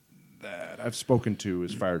that I've spoken to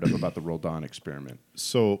is fired up about the Roldan experiment.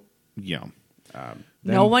 So, yeah.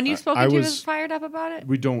 No one you've spoken to is fired up about it?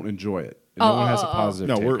 We don't enjoy it. No one has a positive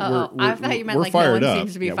No, take. I thought you meant we're like no fired one up.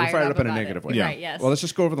 seems to be Yeah, fired we're fired up in a about negative it. way. Yeah. Right, yes. Well, let's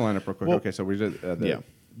just go over the lineup real quick. Well, okay, so we did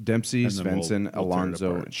Dempsey, And then Svensson, we'll tear it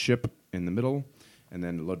Alonso, apart. Ship in the middle, and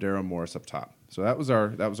then Lodero, Morris up top. So that was our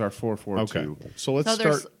 4-4-2. Okay. So let's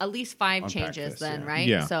there's start. at least 5 Unpack changes this, then, yeah. right?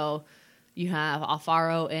 Yeah. So you have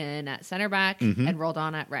Alfaro in at center back and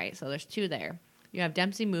Roldan at right. So there's 2 there. You have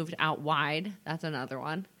Dempsey moved out wide. That's another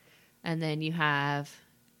one. And then you have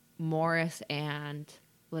Morris and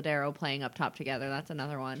Lodero playing up top together. That's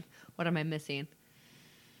another one. What am I missing?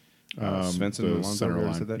 Svensson the and Alonso. center right?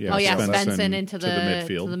 line. Said that? Yeah, Oh yeah, Svensson Svensson into to the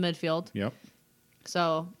midfield. To the midfield. Yep.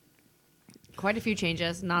 So quite a few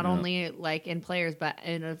changes, not only like in players, but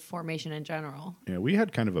in a formation in general. Yeah, we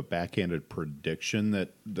had kind of a backhanded prediction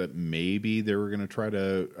that maybe they were going to try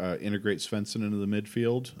to integrate Svensson into the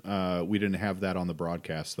midfield. We didn't have that on the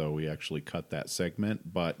broadcast, though. We actually cut that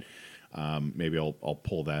segment, but maybe I'll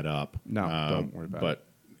pull that up. No, don't worry about it. But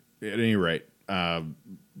at any rate,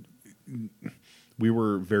 we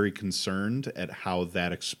were very concerned at how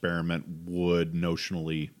that experiment would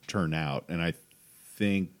notionally turn out, and I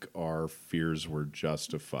think our fears were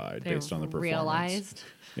justified based on the performance. Realized.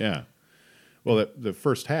 Yeah. Well, the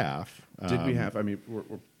first half. Did we have? I mean,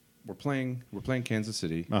 we're playing Kansas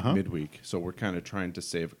City midweek, so we're kind of trying to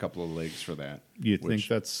save a couple of legs for that. You think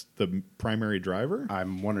that's the primary driver?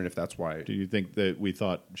 I'm wondering if that's why. Do you think that we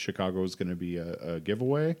thought Chicago was going to be a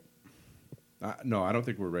giveaway? No, I don't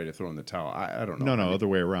think we're ready to throw in the towel. I don't know. No, other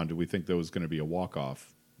way around. Do we think there was going to be a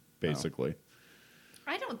walk-off, basically?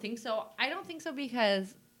 I don't think so. I don't think so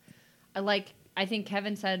because, I think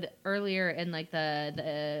Kevin said earlier in like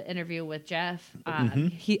the interview with Jeff,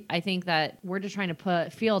 I think that we're just trying to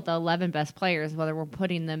field the 11 best players, whether we're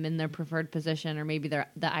putting them in their preferred position or maybe the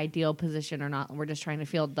ideal position or not. We're just trying to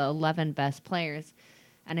field the 11 best players,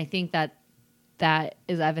 and I think that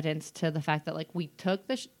is evidence to the fact that like we took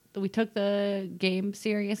the game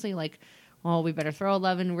seriously. Like, well, we better throw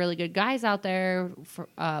 11 really good guys out there for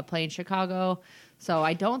playing Chicago. So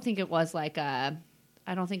I don't think it was like a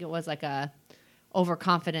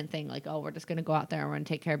overconfident thing. Like, oh, we're just going to go out there and we're going to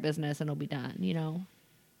take care of business and it'll be done. You know?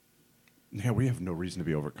 Yeah, we have no reason to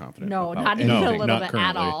be overconfident. No, about not even anything. a little bit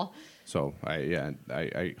at all. So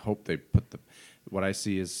I hope they put what I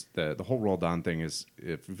see is the whole Roldan thing is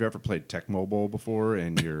if you've ever played Tecmo Bowl before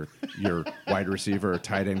and your wide receiver or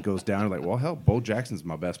tight end goes down, you're like, well, hell, Bo Jackson's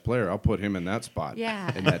my best player. I'll put him in that spot.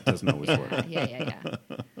 Yeah. And that doesn't always work. Yeah.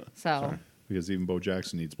 So. Because even Bo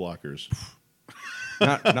Jackson needs blockers.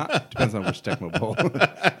 Not depends on which Tecmo Bowl.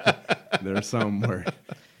 There's some where.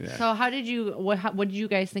 Yeah. So how did you what did you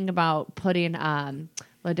guys think about putting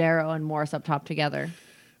Lodero and Morris up top together?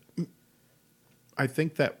 I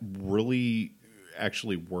think that really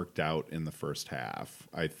actually worked out in the first half.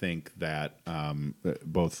 I think that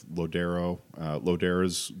both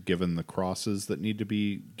Lodera's given the crosses that need to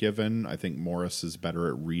be given. I think Morris is better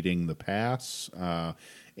at reading the pass.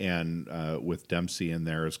 And with Dempsey in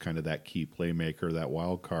there as kind of that key playmaker, that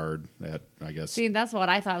wild card, that I guess. See, that's what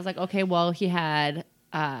I thought. I was like, okay, well,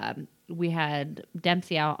 we had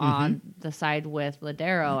Dempsey out on the side with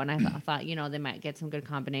Lodero, and I thought, they might get some good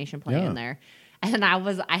combination play in there. And I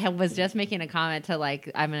was just making a comment to, like,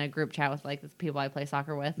 I'm in a group chat with, like, the people I play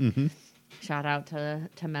soccer with. Shout out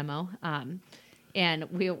to Memo.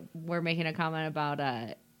 And we were making a comment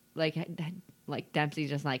about, like Dempsey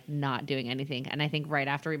just like not doing anything. And I think right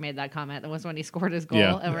after we made that comment, that was when he scored his goal.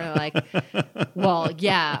 Yeah. And we're like, well,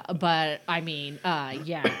 yeah, but I mean,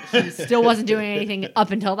 he still wasn't doing anything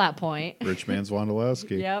up until that point. Rich man's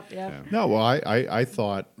Wondolowski. Yep. Yeah. No, well, I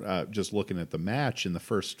thought just looking at the match in the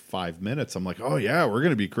first 5 minutes, I'm like, oh yeah, we're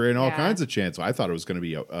going to be creating all kinds of chances. I thought it was going to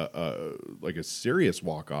be like a serious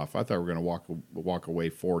walk off. I thought we were going to walk away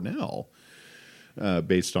 4-0.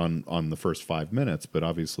 Based on the first 5 minutes, but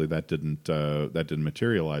obviously that didn't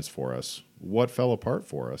materialize for us. What fell apart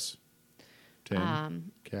for us?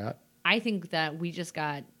 Tim, Kat? I think that we just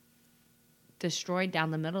got destroyed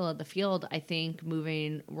down the middle of the field. I think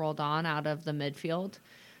moving Roldan out of the midfield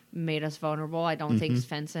made us vulnerable. I don't think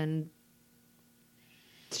Svensson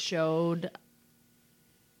showed,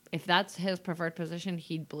 if that's his preferred position,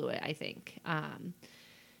 he blew it, I think.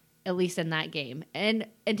 At least in that game. And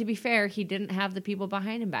to be fair, he didn't have the people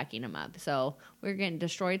behind him backing him up. So we were getting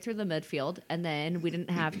destroyed through the midfield, and then we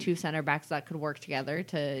didn't have two center backs that could work together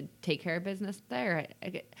to take care of business there.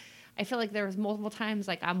 I feel like there was multiple times,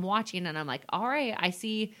 like, I'm watching, and I'm like, all right, I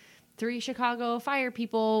see 3 Chicago Fire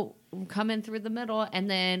people coming through the middle, and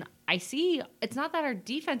then I see it's not that our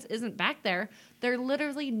defense isn't back there. They're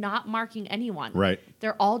literally not marking anyone. Right.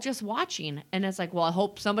 They're all just watching. And it's like, well, I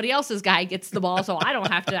hope somebody else's guy gets the ball so I don't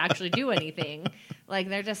have to actually do anything. Like,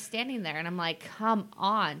 they're just standing there. And I'm like, come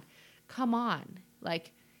on.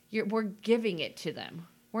 Like, we're giving it to them.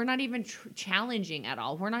 We're not even challenging at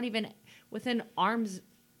all. We're not even within arm's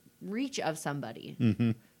reach of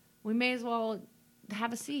somebody. We may as well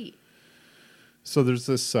have a seat. So there's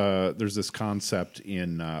this concept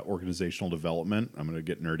in organizational development. I'm going to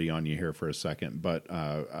get nerdy on you here for a second, but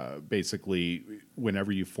basically,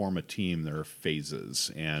 whenever you form a team, there are phases,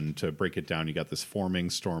 and to break it down, you got this forming,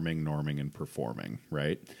 storming, norming, and performing,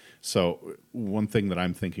 right? So one thing that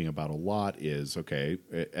I'm thinking about a lot is, okay,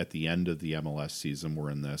 at the end of the MLS season, we're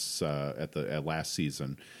in this at last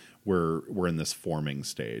season. We're in this forming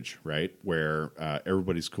stage, right? Where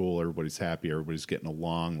everybody's cool, everybody's happy, everybody's getting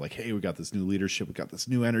along. Like, hey, we got this new leadership, we got this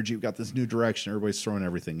new energy, we got this new direction. Everybody's throwing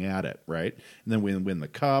everything at it, right? And then we win the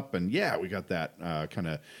cup, and we got that kind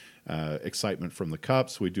of excitement from the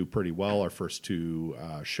cups. We do pretty well our first 2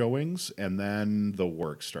 showings, and then the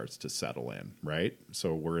work starts to settle in, right?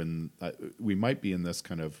 So we're in. We might be in this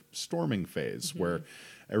kind of storming phase where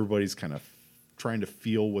everybody's kind of trying to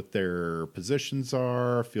feel what their positions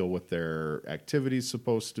are, feel what their activity's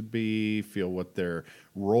supposed to be, feel what their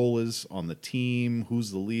role is on the team, who's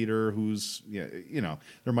the leader, who's,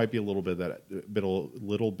 there might be a little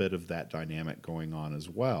bit of that dynamic going on as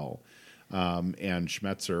well. And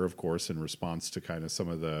Schmetzer, of course, in response to kind of some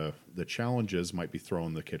of the challenges, might be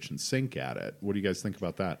throwing the kitchen sink at it. What do you guys think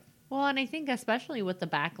about that? Well, and I think especially with the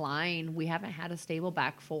back line, we haven't had a stable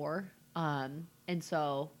back four. And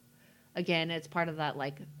so, again, it's part of that,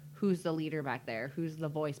 like, who's the leader back there? Who's the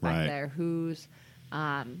voice back there? Who's,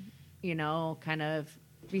 kind of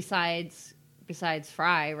besides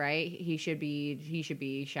Fry, right? He should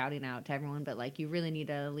be shouting out to everyone, but, like, you really need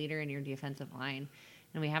a leader in your defensive line.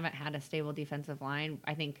 And we haven't had a stable defensive line.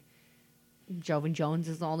 I think Jovan Jones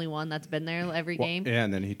is the only one that's been there every game. Yeah,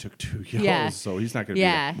 and then he took 2 yells, so he's not going to be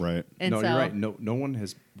there. Right. And you're right. No one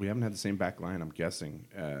has. We haven't had the same back line, I'm guessing,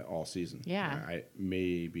 all season. Yeah.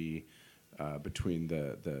 Maybe between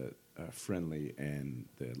the friendly and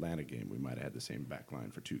the Atlanta game, we might have had the same back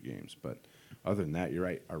line for 2 games. But other than that, you're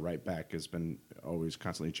right. Our right back has been always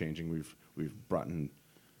constantly changing. We've brought.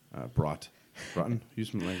 Broughton,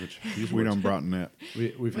 use some language. We don't Broughton that.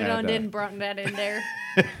 Didn't Broughton that in there.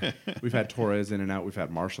 We've had Torres in and out. We've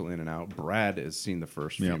had Marshall in and out. Brad has seen the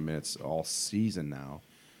first few minutes all season now.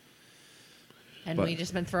 And we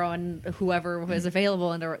just been throwing whoever was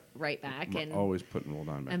available into right back. And always putting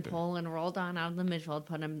Roldan back and there. pulling Roldan out of the midfield,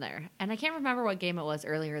 putting him there. And I can't remember what game it was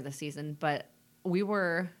earlier this season, but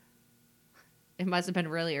it must have been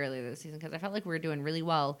really early this season because I felt like we were doing really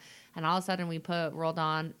well. And all of a sudden we put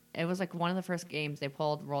Roldan. It was like one of the first games they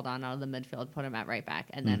pulled Roldan out of the midfield, put him at right back.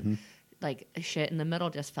 And then like shit in the middle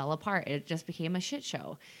just fell apart. It just became a shit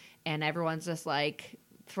show. and everyone's just like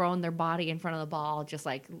throwing their body in front of the ball, just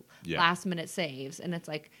like last minute saves. And it's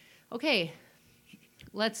like, okay,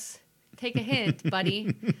 let's take a hint,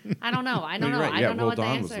 buddy. I don't know. I don't know. Right. I don't know what the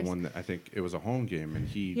Roldan answer was the one that I think it was a home game, and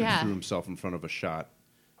he threw himself in front of a shot,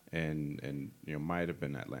 and might have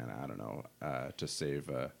been Atlanta. I don't know to save.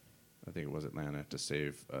 I think it was Atlanta to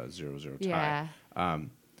save 0-0 tie. Yeah.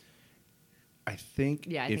 I think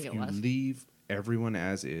I if think you leave everyone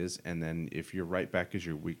as is, and then if your right back is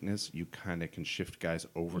your weakness, you kind of can shift guys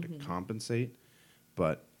over to compensate.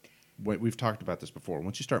 But we've talked about this before.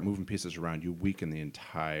 Once you start moving pieces around, you weaken the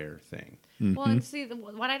entire thing. Mm-hmm. Well, and see,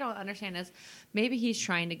 what I don't understand is maybe he's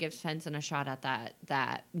trying to give Svensson a shot at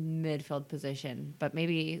that midfield position, but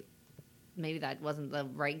maybe that wasn't the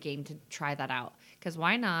right game to try that out. Because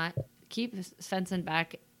why not keep Svensson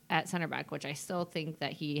back at center back, which I still think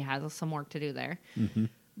that he has some work to do there. Mm-hmm.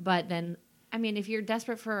 But then, I mean, if you're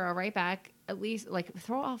desperate for a right back, at least like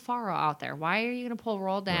throw Alfaro out there. Why are you going to pull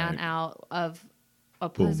Roldan out of a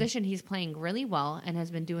position he's playing really well and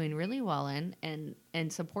has been doing really well in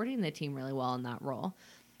and supporting the team really well in that role?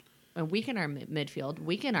 And weaken our midfield,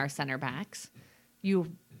 weaken our center backs. You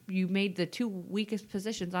made the two weakest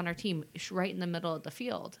positions on our team right in the middle of the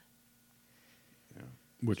field. Yeah.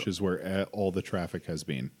 Which is where all the traffic has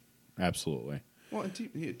been. Absolutely. Well,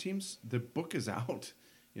 and teams, the book is out.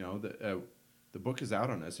 The book is out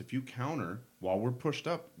on us. If you counter while we're pushed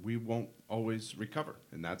up, we won't always recover,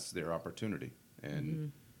 and that's their opportunity.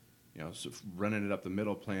 And so running it up the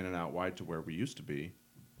middle, playing it out wide to where we used to be,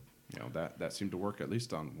 that seemed to work at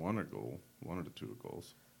least on one or the two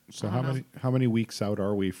goals. So how many weeks out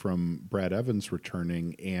are we from Brad Evans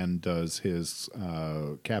returning, and does his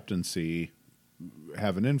captaincy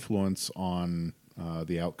have an influence on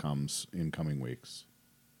the outcomes in coming weeks?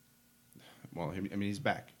 Well, I mean, he's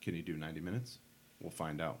back. Can he do 90 minutes? We'll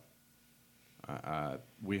find out.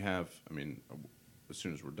 We have, I mean, as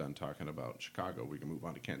soon as we're done talking about Chicago, we can move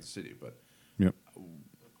on to Kansas City. But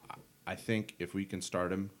I think if we can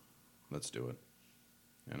start him, let's do it.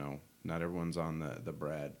 Not everyone's on the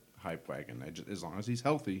Brad hype wagon. As long as he's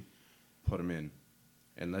healthy, put him in.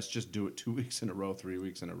 And let's just do it 2 weeks in a row, 3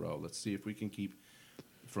 weeks in a row. Let's see if we can keep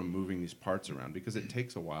from moving these parts around, because it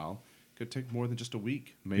takes a while. It could take more than just a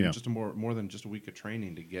week, maybe just more than just a week of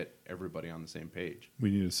training to get everybody on the same page.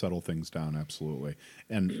 We need to settle things down, absolutely.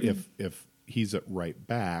 And if he's at right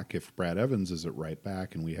back, if Brad Evans is at right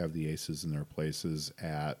back, and we have the aces in their places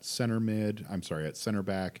at center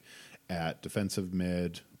back, at defensive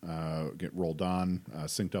mid, get rolled on,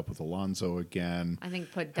 synced up with Alonso again. I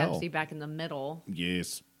think put Dempsey back in the middle.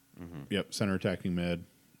 Yes. Mm-hmm. Yep, center attacking mid.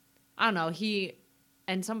 I don't know.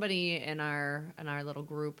 And somebody in our little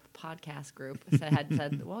podcast group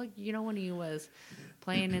said, well, when he was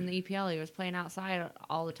playing in the EPL, he was playing outside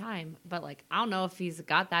all the time. But like, I don't know if he's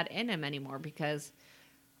got that in him anymore, because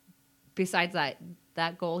besides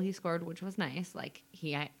that goal he scored, which was nice, like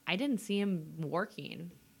I didn't see him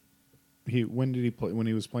working. When did he play? When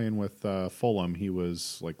he was playing with Fulham, he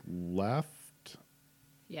was like left.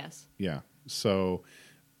 Yes. Yeah. So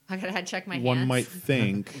I gotta check my hands. One might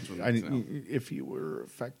think if he were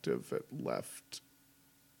effective at left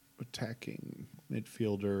attacking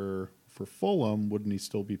midfielder for Fulham, wouldn't he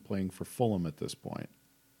still be playing for Fulham at this point?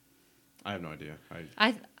 I have no idea.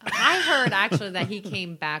 I heard actually that he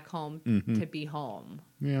came back home to be home.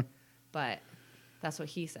 Yeah. But that's what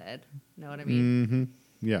he said. Know what I mean? Mm-hmm.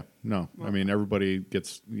 Yeah, no. I mean, everybody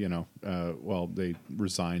gets, they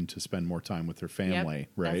resign to spend more time with their family,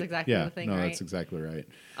 right? That's exactly the thing, right? That's exactly right.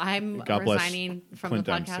 I'm resigning from Clint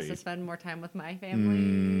the podcast Dempsey to spend more time with my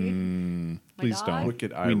family. Please don't.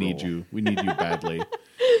 Wicked eye we roll. need you. We need you badly.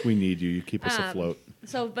 We need you. You keep us afloat.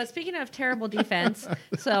 But speaking of terrible defense,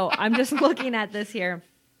 so I'm just looking at this here.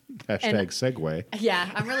 Hashtag segue.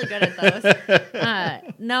 Yeah, I'm really good at those.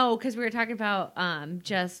 No, because we were talking about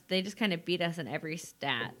they just kind of beat us in every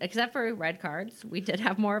stat except for red cards. We did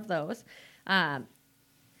have more of those.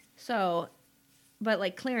 But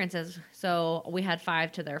like clearances, so we had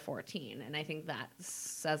 5 to their 14, and I think that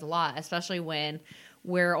says a lot, especially when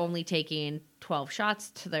we're only taking 12 shots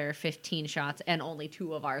to their 15 shots, and only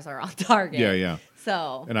 2 of ours are on target. Yeah.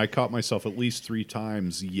 So, and I caught myself at least 3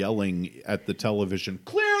 times yelling at the television,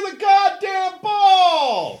 "Clear the goddamn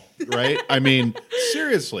ball!" Right? I mean,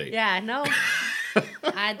 seriously. Yeah, no.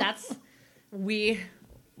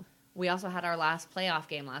 We also had our last playoff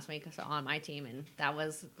game last week on my team, and that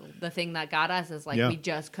was the thing that got us is we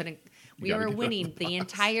just couldn't. We were winning the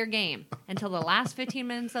entire game until the last 15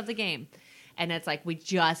 minutes of the game. and it's like we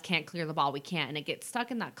just can't clear the ball. We can't, and it gets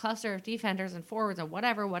stuck in that cluster of defenders and forwards and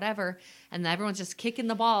whatever, and everyone's just kicking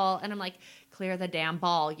the ball, and I'm like, clear the damn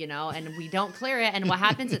ball, and we don't clear it, and what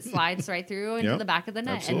happens? It slides right through into the back of the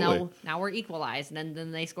net, absolutely. and now we're equalized, and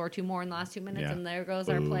then they score 2 more in the last 2 minutes, and there goes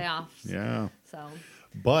our playoffs. Yeah. So.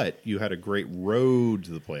 But you had a great road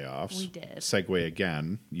to the playoffs. We did. Segue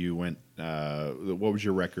again. You went. What was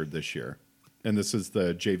your record this year? And this is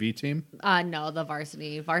the JV team? No, the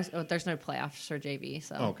varsity. There's no playoffs for JV.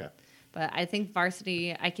 So. Okay. But I think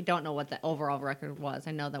varsity, don't know what the overall record was.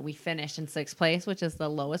 I know that we finished in 6th place, which is the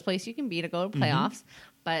lowest place you can be to go to playoffs.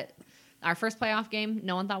 But our first playoff game,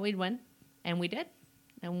 no one thought we'd win, and we did.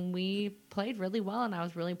 And we played really well, and I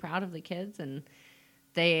was really proud of the kids. And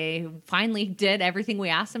they finally did everything we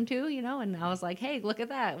asked them to, and I was like, hey, look at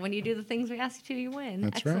that. When you do the things we ask you to, you win.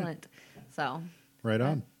 That's excellent. Right. So. Right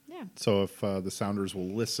on. Yeah. So if the Sounders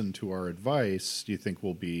will listen to our advice, do you think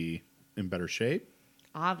we'll be in better shape?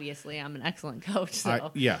 Obviously, I'm an excellent coach,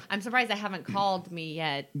 so I'm surprised they haven't called me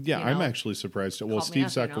yet. Yeah, I'm actually surprised. Well, Steve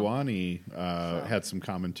Zakuani had some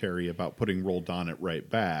commentary about putting Roll Don it right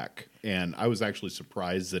back, and I was actually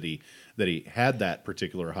surprised that he had that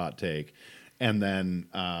particular hot take. And then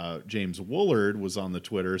James Woolard was on the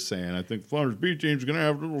Twitter saying, I think Flounders B team's going to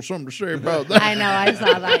have a little something to say about that. I know, I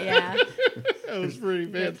saw that, yeah. That was pretty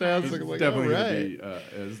fantastic. It's like, definitely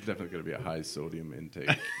going to be a high sodium intake.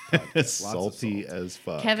 Salty as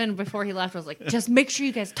fuck. Kevin, before he left, was like, just make sure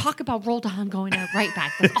you guys talk about Roll Don going out right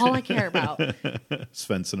back. That's all I care about.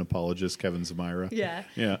 Svensson apologist, Kevin Zamira. Yeah.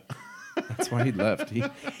 Yeah. That's why he left. He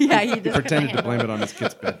pretended to blame it on his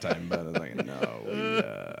kid's bedtime, but I was like,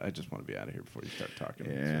 no, I just want to be out of here before you start talking.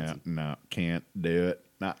 Yeah, no, can't do it.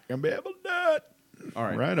 Not going to be able to do it. All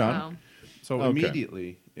right. Right on. Wow. So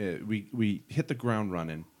immediately, we hit the ground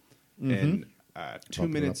running, and 2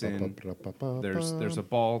 minutes in, there's a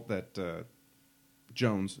ball that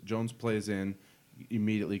Jones plays in,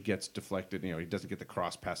 immediately gets deflected. He doesn't get the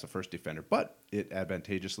cross past the first defender, but it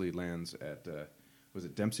advantageously lands at was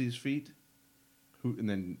it Dempsey's feet, and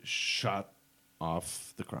then shot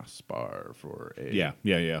off the crossbar for a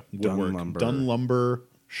woodwork. Dunlumber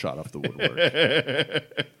shot off the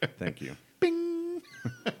woodwork. Thank you. Bing.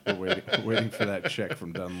 We're waiting for that check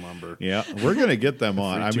from Dunlumber. Yeah, we're gonna get them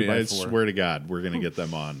on. I mean, I 2x4. swear to God, we're gonna get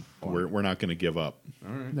them on. We're not gonna give up.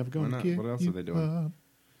 All right. Never going to give. What else are they doing?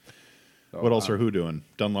 So, what else are who doing?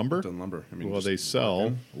 Dunlumber? Dunlumber. I mean, well, they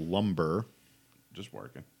sell lumber. Just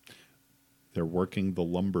working. They're working the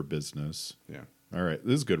lumber business. Yeah. All right.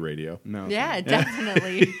 This is good radio. No. Yeah,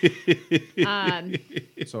 definitely. And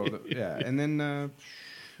then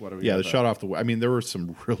what do we? Yeah, the shot off the. I mean, there were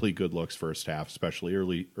some really good looks first half, especially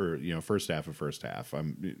early, or first half of first half.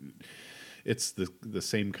 It's the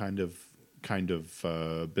same kind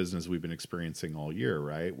of business we've been experiencing all year,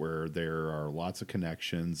 right? Where there are lots of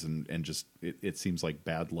connections and just it seems like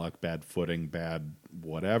bad luck, bad footing, bad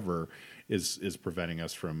whatever is preventing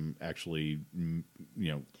us from actually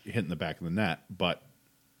hitting the back of the net. But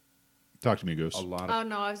talk to me, Goose. Oh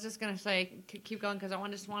no, I was just gonna say keep going because I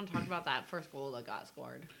just want to talk about that first goal that got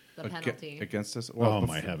scored, the penalty against us. Well,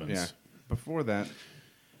 my heavens! Yeah, before that,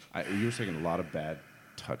 you were taking a lot of bad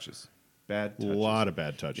touches. A lot of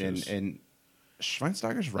bad touches. And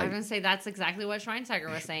Schweinsteiger's right. I was going to say that's exactly what Schweinsteiger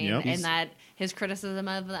was saying, and that his criticism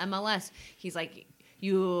of the MLS. He's like,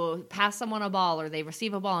 you pass someone a ball or they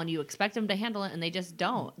receive a ball and you expect them to handle it, and they just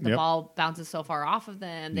don't. The ball bounces so far off of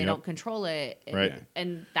them, they don't control it. Right.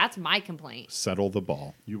 And that's my complaint. Settle the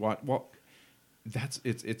ball. You want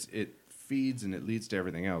it feeds and it leads to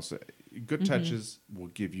everything else. Good touches will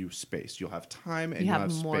give you space. You'll have time and you'll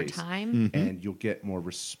have more space. time, and you'll get more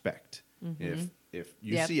respect. If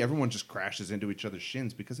you see everyone just crashes into each other's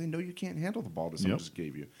shins because they know you can't handle the ball that someone just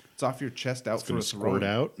gave you. It's off your chest out for a squirt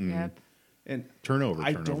out and turnover.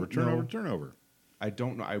 I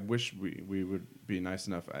don't know. I wish we would be nice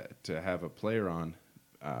enough to have a player on,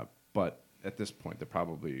 but at this point they're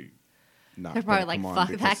probably not. They're probably like, fuck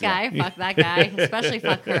that guy, fuck that guy, especially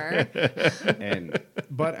fuck her.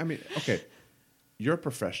 But I mean, okay, you're a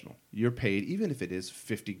professional. You're paid, even if it is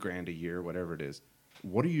 $50,000 a year, whatever it is.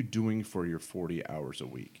 What are you doing for your 40 hours a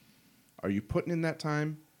week? Are you putting in that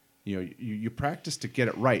time? You practice to get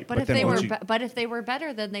it right. But if they were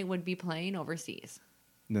better, then they would be playing overseas.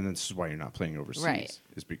 Then this is why you're not playing overseas. Right.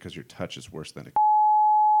 Is because your touch is worse than a.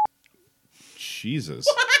 Jesus.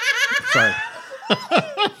 Sorry.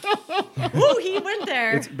 Ooh, he went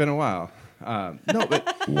there. It's been a while. No,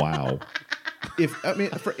 but wow.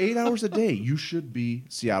 For 8 hours a day, you should be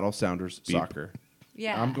Seattle Sounders soccer.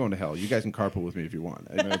 Yeah, I'm going to hell. You guys can carpool with me if you want.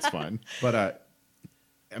 That's fine. But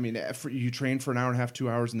you train for an hour and a half, 2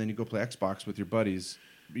 hours, and then you go play Xbox with your buddies.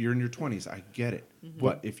 you're in your 20s. I get it.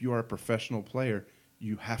 But if you are a professional player,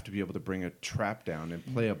 you have to be able to bring a trap down and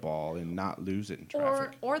play a ball and not lose it in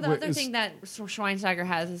traffic. Or the other thing that Schweinsteiger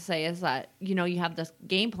has to say is that, you have this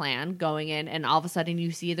game plan going in and all of a sudden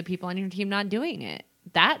you see the people on your team not doing it.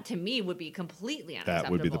 That, to me, would be completely unacceptable.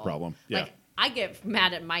 That would be the problem. Yeah. Like, I get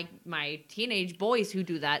mad at my teenage boys who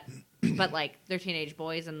do that, but, like, they're teenage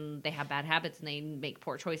boys and they have bad habits and they make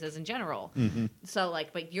poor choices in general. So,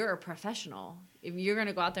 like, but you're a professional. If you're going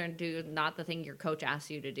to go out there and do not the thing your coach asks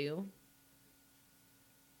you to do.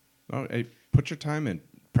 Oh, hey, put your time in.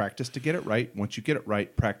 Practice to get it right. Once you get it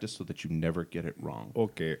right, practice so that you never get it wrong.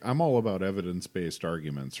 Okay, I'm all about evidence-based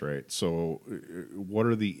arguments, right? So what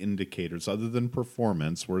are the indicators, other than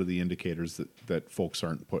performance, what are the indicators that folks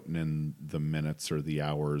aren't putting in the minutes or the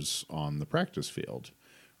hours on the practice field,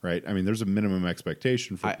 right? I mean, there's a minimum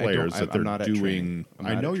expectation for players that they're doing.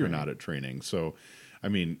 I know you're not at training. So, I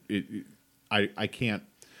mean, I can't.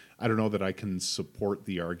 I don't know that I can support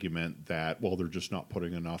the argument that, well, they're just not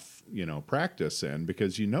putting enough, practice in,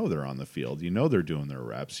 because they're on the field, they're doing their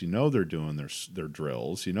reps, they're doing their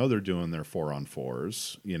drills, they're doing their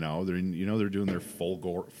 4-on-4s, they're doing their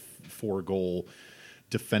four goal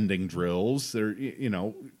defending drills. They're,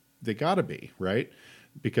 they got to be, right?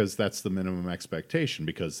 Because that's the minimum expectation,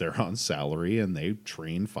 because they're on salary and they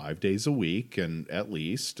train 5 days a week and at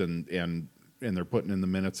least, and they're putting in the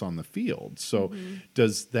minutes on the field. So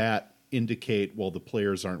does that indicate, well, the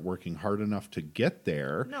players aren't working hard enough to get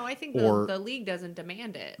there? No, I think the league doesn't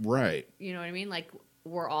demand it. Right. You know what I mean? Like,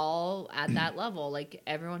 we're all at that level. Like,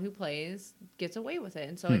 everyone who plays gets away with it.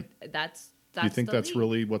 And so that's you think the that's league.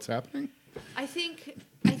 really what's happening? I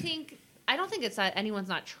don't think it's that anyone's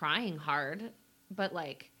not trying hard, but,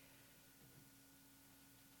 like,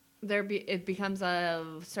 it becomes a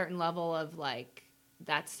certain level of, like,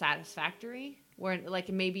 that's satisfactory, where, like,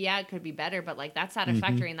 maybe it could be better, but, like, that's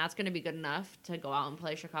satisfactory and that's going to be good enough to go out and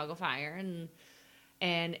play Chicago Fire.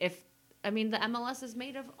 And if, I mean, the MLS is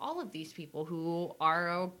made of all of these people who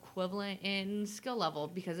are equivalent in skill level,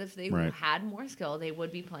 because if they had more skill, they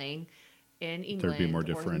would be playing in England. There'd be more or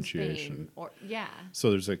differentiation. Spain, So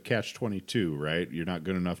there's a catch-22, right? You're not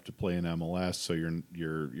good enough to play in MLS, so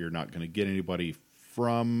you're not going to get anybody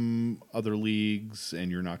from other leagues, and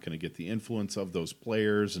you're not going to get the influence of those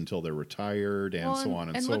players until they're retired, and so on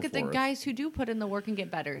and so forth. And look at the guys who do put in the work and get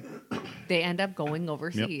better. They end up going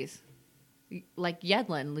overseas. Like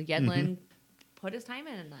Yedlin put his time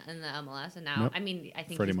in the MLS, and now, I mean, I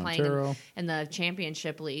think Freddie he's Montero. playing in the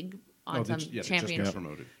championship league on some championship. Just got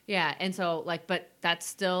promoted. Yeah, and so, like, but that's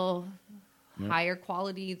still higher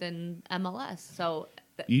quality than MLS. So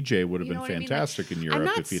EJ would have been fantastic in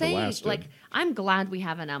Europe if he'd lasted. Like, I'm glad we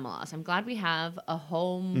have an MLS. I'm glad we have a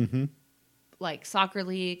home like soccer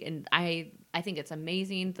league, and I think it's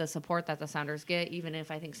amazing the support that the Sounders get, even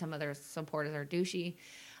if I think some of their supporters are douchey,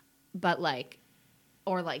 but like,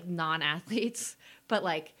 or like non-athletes, but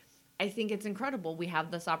like, I think it's incredible. We have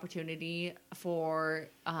this opportunity for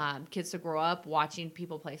kids to grow up watching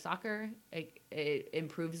people play soccer. It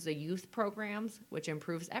improves the youth programs, which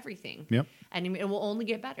improves everything. Yep. And it will only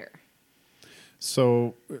get better.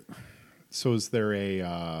 So is there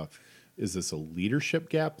is this a leadership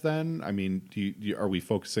gap then? I mean, are we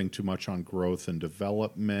focusing too much on growth and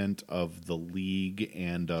development of the league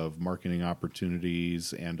and of marketing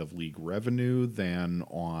opportunities and of league revenue than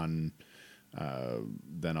on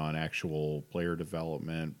actual player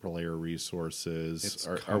development, player resources?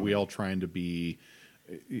 Are we all trying to be?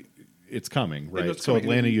 It's coming, right? So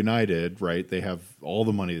Atlanta United, right? They have all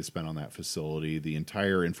the money they spent on that facility, the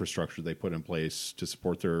entire infrastructure they put in place to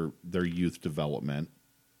support their youth development.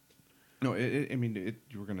 No, I mean,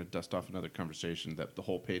 you were going to dust off another conversation that the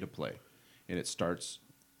whole pay to play, and it starts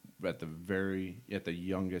at the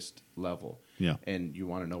youngest level. Yeah. And you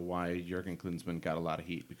want to know why Jurgen Klinsmann got a lot of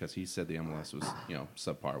heat, because he said the MLS was,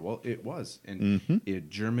 subpar. Well, it was. And in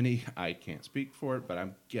Germany, I can't speak for it, but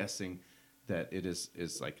I'm guessing that it is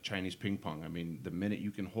like Chinese ping pong. I mean, the minute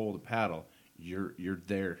you can hold a paddle, you're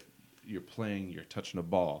there, you're playing, you're touching a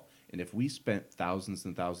ball. And if we spent thousands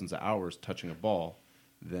and thousands of hours touching a ball,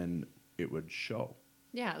 then it would show.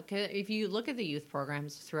 Yeah, because if you look at the youth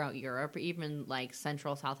programs throughout Europe, or even like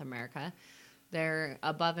Central South America, they're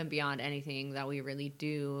above and beyond anything that we really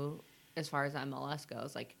do as far as MLS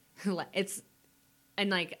goes. Like, it's,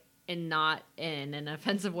 and like, and not in an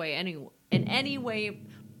offensive way, in any way,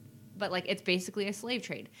 but like, it's basically a slave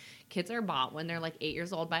trade. Kids are bought when they're like 8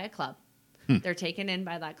 years old by a club. They're taken in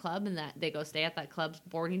by that club, and that they go stay at that club's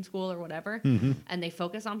boarding school or whatever, and they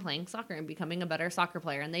focus on playing soccer and becoming a better soccer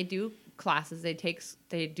player. And they do classes, they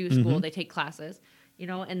do school, they take classes,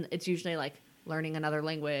 and it's usually like learning another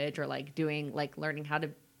language or like doing like learning how to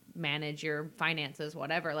manage your finances,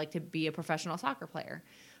 whatever, like to be a professional soccer player.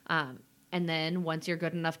 And then once you're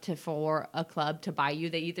good enough for a club to buy you,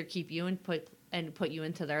 they either keep you and put you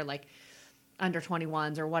into their like under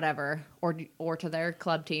 21s or whatever, or to their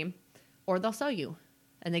club team, or they'll sell you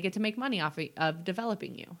and they get to make money off of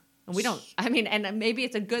developing you. And we don't, I mean, and maybe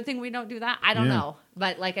it's a good thing we don't do that. I don't know.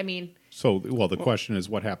 But like, I mean. So, well, the question is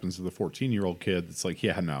what happens to the 14-year-old kid that's like,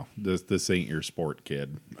 yeah, no, this ain't your sport,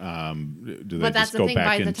 kid. Do they just go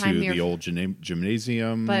back into the old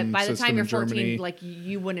gymnasium? But by the time you're 14, Germany? like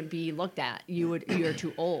you wouldn't be looked at. You're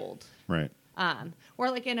too old. Right.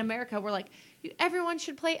 Or like in America, we're like, everyone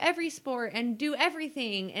should play every sport and do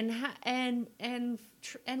everything and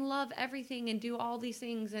love everything and do all these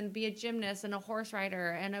things and be a gymnast and a horse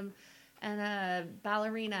rider and a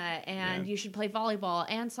ballerina and you should play volleyball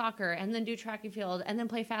and soccer and then do track and field and then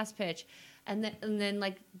play fast pitch and then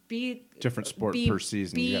like be different sport per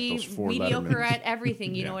season. You got those 4 mediocre Lettermans. at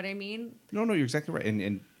everything. You know what I mean? No, you're exactly right.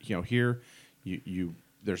 And you know, here you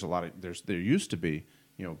there's a lot of there used to be,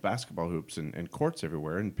 you know, basketball hoops and courts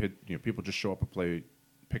everywhere, and you know, people just show up and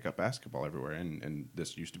pick up basketball everywhere, and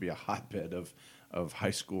this used to be a hotbed of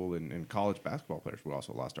high school and college basketball players. We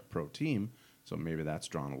also lost our pro team, so maybe that's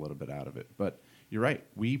drawn a little bit out of it. But you're right,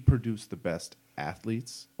 we produce the best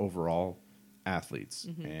athletes, overall athletes,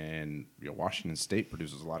 and you know, Washington State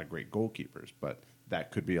produces a lot of great goalkeepers, but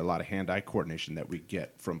that could be a lot of hand-eye coordination that we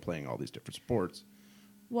get from playing all these different sports.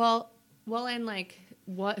 Well, and like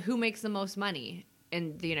who makes the most money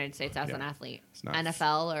in the United States as an athlete?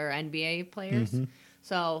 NFL or NBA players.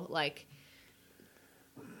 So like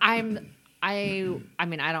I mean,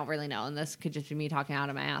 I don't really know, and this could just be me talking out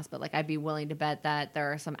of my ass, but like I'd be willing to bet that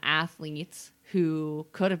there are some athletes who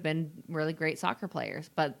could have been really great soccer players,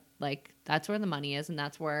 but like that's where the money is, and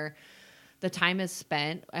that's where the time is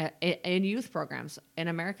spent in youth programs in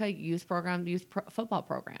America, football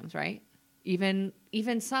programs, right? Even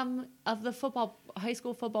some of the high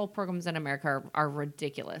school football programs in America are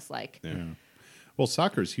ridiculous. Like, well,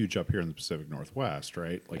 soccer is huge up here in the Pacific Northwest,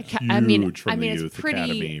 right? Like huge from the youth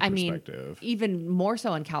academy perspective. Even more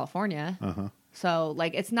so in California. So,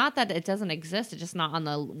 like, it's not that it doesn't exist; it's just not on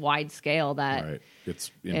the wide scale that it's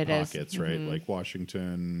in pockets, right? Like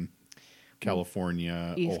Washington,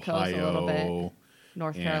 California, East Ohio, Coast a little bit,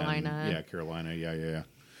 North Carolina. Yeah, Carolina. Yeah.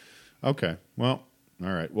 Okay, well.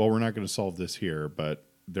 All right. Well, we're not going to solve this here, but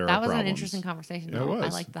there are problems. That was an interesting conversation. Yeah, it was. I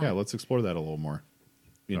like that. Yeah, let's explore that a little more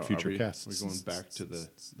in future casts. We're going back to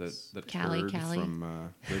the Cali.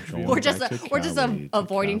 from Ridgeview. We're just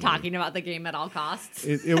avoiding talking about the game at all costs.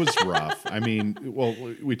 It was rough. I mean, well,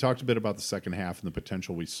 we talked a bit about the second half and the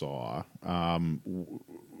potential we saw.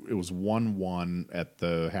 It was 1-1 at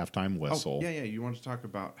the halftime whistle. Oh, yeah. You want to talk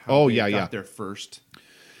about how they got their first...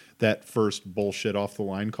 That first bullshit off the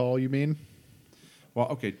line call, you mean? Well,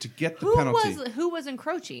 okay, to get the penalty... Who was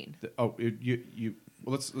encroaching?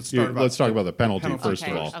 Let's start let's talk about the penalty first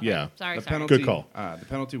of all. Okay. Yeah. Sorry. Penalty, good call. The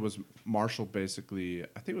penalty was Marshall, basically.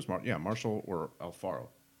 I think it was Marshall or Alfaro.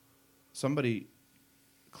 Somebody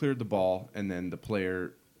cleared the ball, and then the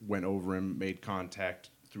player went over him, made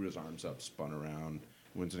contact, threw his arms up, spun around,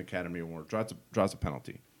 wins an Academy Award, draws a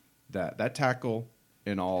penalty. That tackle,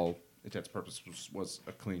 in all intents and purposes, was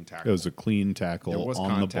a clean tackle. It was a clean tackle on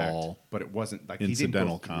contact, the ball, but it wasn't like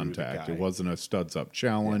incidental he didn't go through contact. the guy. It wasn't a studs up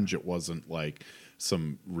challenge. It wasn't like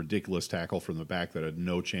some ridiculous tackle from the back that had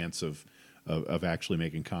no chance of actually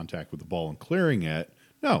making contact with the ball and clearing it.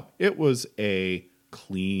 No, it was a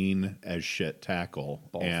clean as shit tackle,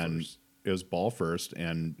 First. It was ball first,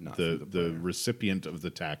 and the recipient of the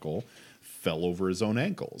tackle fell over his own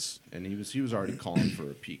ankles, and he was already calling for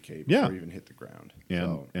a PK before he even hit the ground.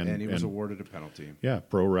 And he was awarded a penalty. Yeah,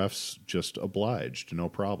 pro refs just obliged, no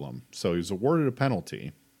problem. So he was awarded a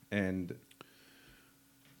penalty, and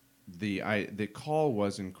the call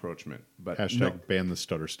was encroachment, but ban the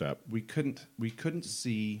stutter step. We couldn't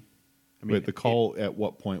see. I mean, wait, the call at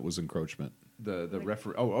what point was encroachment? The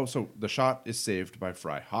referee. So the shot is saved by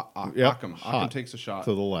Fry. Occam takes a shot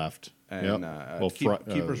to the left, and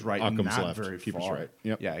keeper's right, Occam's not left. very Keeper's far. right.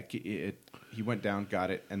 Yep. Yeah, he went down,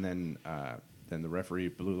 got it, and then the referee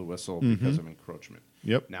blew the whistle because of encroachment.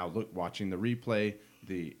 Yep. Now watching the replay,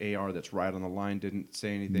 the AR that's right on the line didn't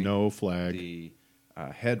say anything. No flag. The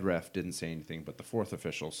head ref didn't say anything, but the fourth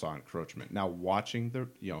official saw encroachment. Now watching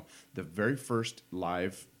the very first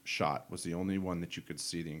live shot was the only one that you could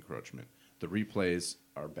see the encroachment. The replays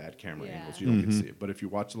are bad camera angles. You don't get to see it. But if you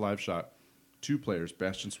watch the live shot, two players,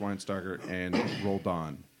 Bastian Schweinsteiger and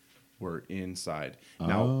Roldan, were inside.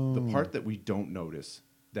 Now, the part that we don't notice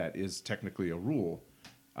that is technically a rule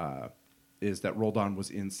is that Roldan was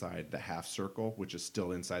inside the half circle, which is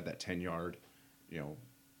still inside that 10-yard,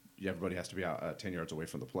 everybody has to be out 10 yards away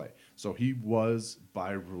from the play. So he was,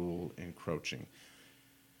 by rule, encroaching.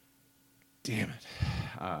 Damn it.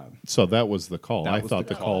 So that was the call. I thought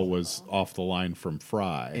the call. call was off the line from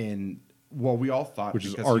Fry. And, well, we all thought... Which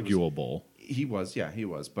is arguable. He was.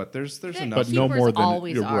 But there's The enough... But no more than...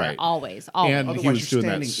 always you're are. right. Always. And Otherwise, he was you're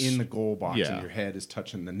doing that... standing in the goal box yeah. and your head is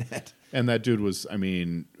touching the net. And that dude was,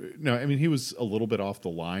 he was a little bit off the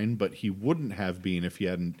line, but he wouldn't have been if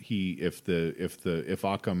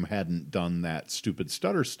Occam hadn't done that stupid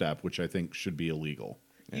stutter step, which I think should be illegal.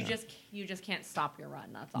 You just can't stop your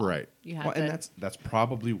run. That's all. Right. You have Well, to. and that's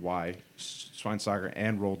probably why Schweinsteiger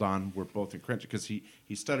and Roldan were both encroaching, because he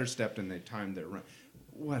stutter stepped and they timed their run.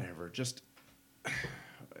 Whatever. Just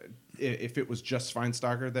if it was just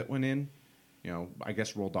Schweinsteiger that went in, I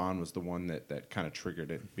guess Roldan was the one that kind of triggered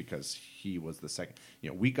it because he was the second.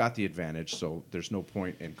 We got the advantage, so there's no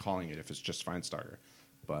point in calling it if it's just Schweinsteiger.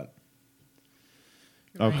 But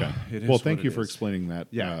okay. It is Well, what thank it you for is. explaining that.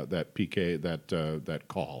 Yeah. That PK that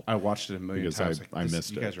call. I watched it a million Because times. I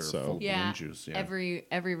missed you it, guys are so- full of yeah. balloon juice. Yeah. Every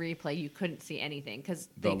replay, you couldn't see anything because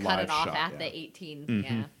The they cut live it off shot, at yeah. the 18.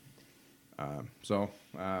 Mm-hmm. Yeah. So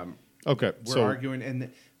Okay. we're arguing,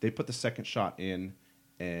 and they put the second shot in,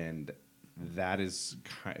 and that is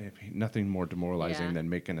nothing more demoralizing Yeah. than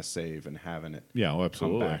making a save and having it Yeah, oh,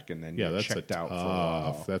 absolutely. come back, and then yeah, you're that's checked a out tough, for a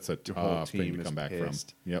while. That's a Your whole tough thing team to is come back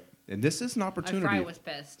pissed. from. Yep. And this is an opportunity. Fry was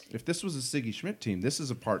pissed. If this was a Siggy Schmidt team, this is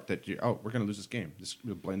a part that we're going to lose this game.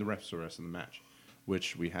 We'll blame the refs for the rest of the match,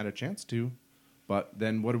 which we had a chance to. But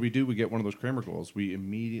then what do? We get one of those Kramer goals. We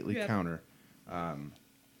immediately counter.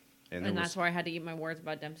 And that's where I had to eat my words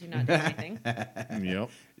about Dempsey not doing anything. Yep.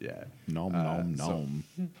 Yeah. Nom.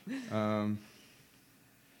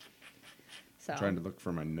 So Trying to look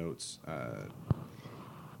for my notes. Well,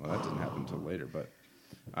 that didn't happen until later, but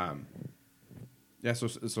yeah.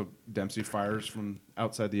 So Dempsey fires from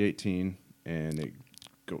outside the 18, and it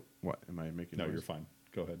go. What am I making? No, noise? you're fine.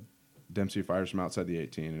 Go ahead. Dempsey fires from outside the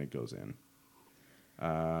 18, and it goes in.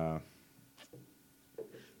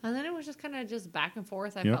 And then it was just kind of just back and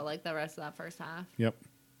forth. I Yep. felt like the rest of that first half. Yep.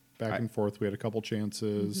 Back and forth. We had a couple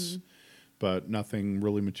chances, but nothing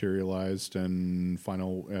really materialized. And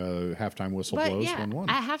final halftime whistle But blows yeah, 1-1.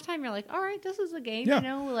 at halftime, you're like, all right, this is a game, Yeah.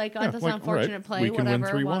 like Yeah, this like, unfortunate all right, play, we can win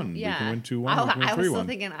whatever. 3-1. We Yeah. can win 2-1, we can win I was still 3-1.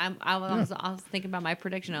 thinking, I was thinking about my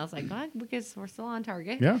prediction. I was like, well, because we're still on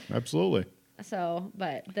target. Yeah, absolutely. So,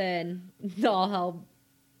 but then all hell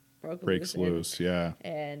Breaks loose. Yeah.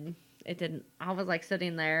 and it didn't. I was like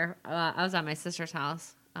sitting there. I was at my sister's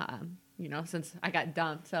house, since I got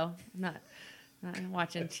dumped, so I'm not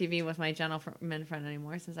watching TV with my gentleman friend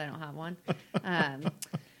anymore since I don't have one.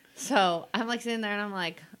 So I'm like sitting there and I'm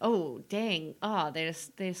like, oh dang,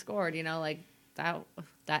 they scored, like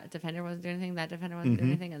that defender wasn't doing anything, that defender wasn't doing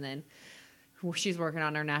anything, and then she's working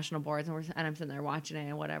on her national boards and I'm sitting there watching it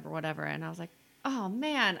and whatever, and I was like, oh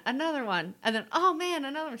man, another one, and then oh man,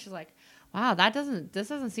 another one. She's like, wow, this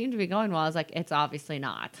doesn't seem to be going well. I was like, it's obviously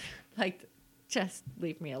not. Like, just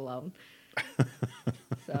leave me alone.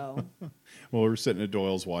 So, well, we were sitting at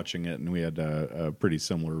Doyle's watching it, and we had a pretty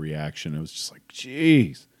similar reaction. It was just like,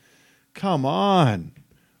 geez, come on.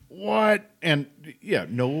 What? And yeah,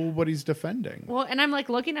 nobody's defending. well, and I'm like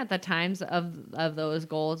looking at the times of those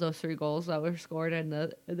goals, those 3 goals that were scored in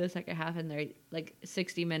the second half, and they're like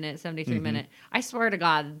 60 minute, 73 minute. I swear to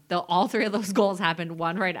God, all 3 of those goals happened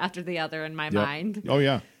one right after the other in my Yep. mind. Oh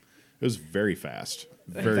yeah, it was very fast.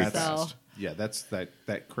 Very That's- fast. Yeah, that's that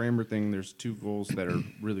Kramer thing. There's 2 goals that are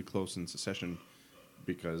really close in succession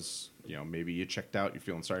because maybe you checked out, you're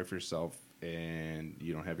feeling sorry for yourself, and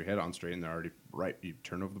you don't have your head on straight, and they're already right. You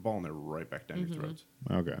turn over the ball, and they're right back down your throats.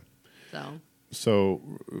 Okay. So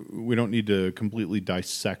we don't need to completely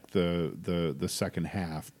dissect the second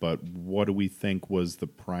half, but what do we think was the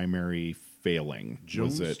primary failing?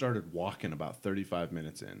 Jones Was it started walking about 35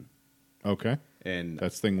 minutes in, okay? and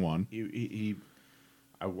That's thing one.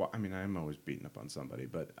 I'm always beating up on somebody,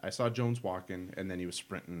 but I saw Jones walking, and then he was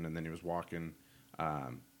sprinting, and then he was walking. I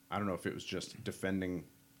don't know if it was just defending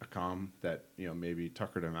a calm that maybe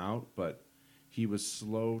tuckered him out, but he was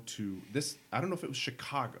slow to this. I don't know if it was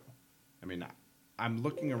Chicago. I mean, I'm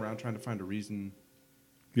looking around trying to find a reason.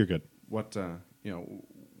 You're good. What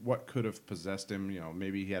what could have possessed him?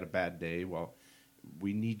 Maybe he had a bad day. Well,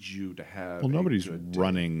 we need you to have. Well, nobody's a good day.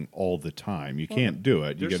 running all the time. You can't do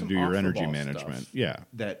it. You There's got to some do your off the energy ball management. stuff Yeah.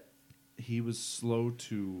 that he was slow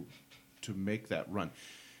to make that run.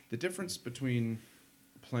 The difference between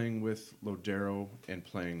playing with Lodero and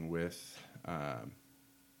playing with I'm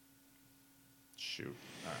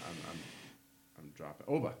dropping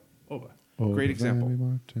Oba. Great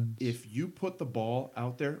example. If you put the ball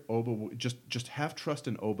out there, Oba will just have trust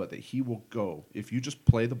in Oba that he will go. If you just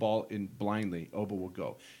play the ball in blindly, Oba will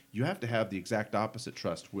go. You have to have the exact opposite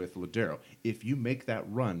trust with Lodeiro. If you make that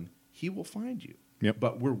run, he will find you. Yep.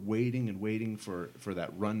 But we're waiting and waiting for that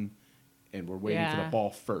run, and we're waiting for the ball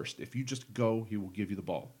first. If you just go, he will give you the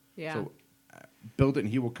ball. Yeah. So build it and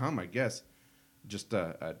he will come, I guess. Just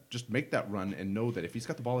make that run and know that if he's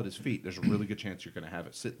got the ball at his feet, there's a really good chance you're going to have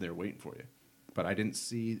it sitting there waiting for you. But I didn't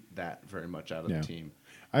see that very much out of the team.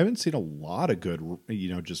 I haven't seen a lot of good,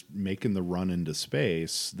 just making the run into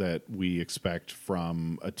space that we expect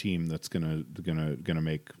from a team that's gonna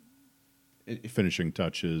make finishing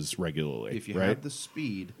touches regularly. If you have the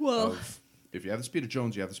speed if you have the speed of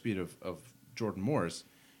Jones, you have the speed of Jordan Morris,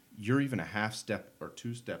 you're even a half step or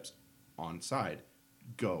 2 steps onside.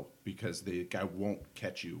 Go, because the guy won't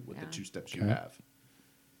catch you with the 2 steps you have.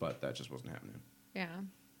 But that just wasn't happening. Yeah.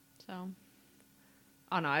 So,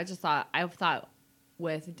 oh no, I thought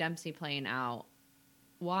with Dempsey playing out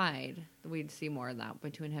wide, we'd see more of that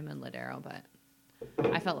between him and Lodeiro. But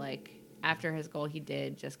I felt like after his goal, he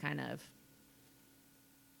did just kind of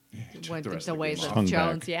went the ways of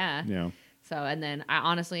Jones. Yeah. So, and then I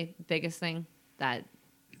honestly, biggest thing, that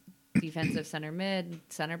defensive center mid,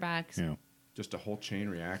 center backs. Yeah. Just a whole chain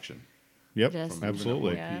reaction. Yep, Just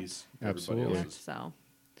absolutely. Absolutely. So,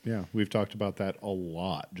 yeah, we've talked about that a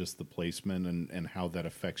lot, just the placement and how that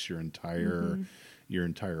affects your entire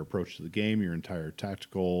approach to the game, your entire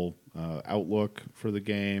tactical outlook for the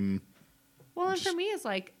game. Well, and for me, it's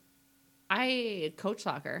like, I coach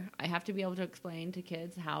soccer. I have to be able to explain to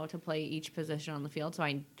kids how to play each position on the field. So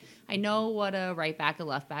I know what a right back, a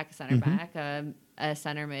left back, a center back, a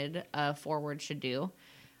center mid, a forward should do.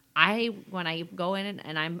 When I go in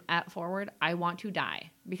and I'm at forward, I want to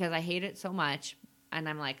die because I hate it so much. And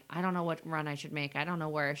I'm like, I don't know what run I should make. I don't know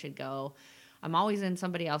where I should go. I'm always in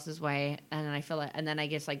somebody else's way. And then I feel like, and then I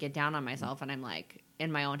guess I get down on myself and I'm like,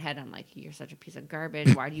 in my own head, I'm like, you're such a piece of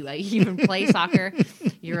garbage. Why do you even play soccer?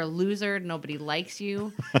 You're a loser. Nobody likes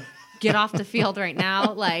you. Get off the field right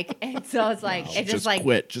now. Like, and so it's like, it's just like,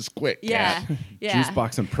 just quit. Yeah. Yeah. Juice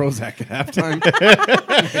box and Prozac at halftime.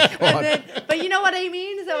 But you know what I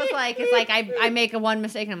mean? So it's like I make one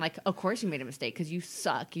mistake and I'm like, of course you made a mistake because you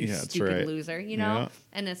suck, you stupid loser, you know? Yeah.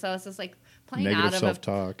 And then, so it's just like playing negative out of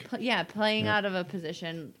self-talk. Playing out of a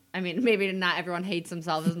position. I mean, maybe not everyone hates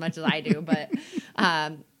themselves as much as I do, but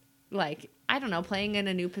like, I don't know, playing in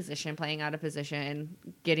a new position, playing out of position,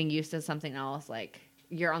 getting used to something else, like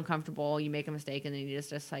you're uncomfortable, you make a mistake, and then you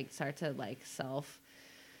just like start to like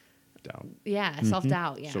self-doubt. Yeah,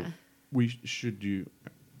 self-doubt, yeah. So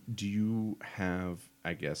do you have,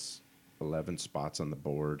 I guess, 11 spots on the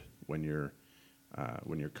board when you're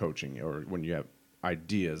coaching, or when you have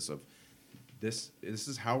ideas of this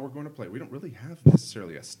is how we're going to play? We don't really have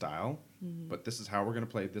necessarily a style, but this is how we're going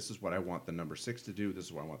to play. This is what I want the number 6 to do. This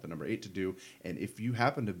is what I want the number 8 to do. And if you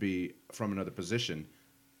happen to be from another position,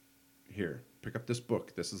 here, pick up this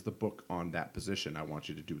book. This is the book on that position. I want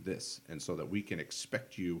you to do this. And so that we can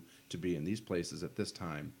expect you to be in these places at this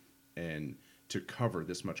time and to cover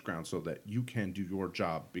this much ground so that you can do your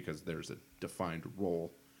job, because there's a defined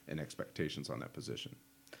role and expectations on that position.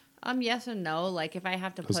 Yes and no. Like if I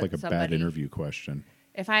have to put somebody, like a bad interview question.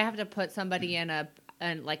 If I have to put somebody in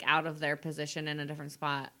like out of their position in a different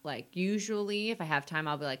spot, like usually if I have time,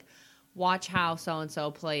 I'll be like, watch how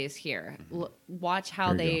so-and-so plays here. Watch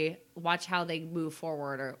how they move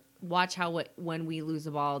forward, or watch how when we lose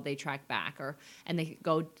the ball, they track back, and they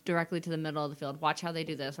go directly to the middle of the field. Watch how they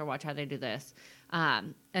do this, or watch how they do this.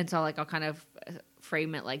 And so like I'll kind of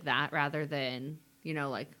frame it like that rather than,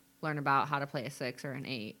 like learn about how to play a 6 or an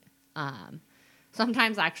 8.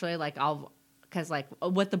 Sometimes actually like because like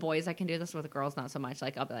with the boys I can do this, with the girls not so much.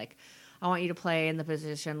 Like I'll be like, I want you to play in the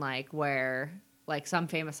position like where like some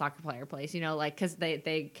famous soccer player plays, like because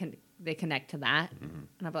they connect to that, and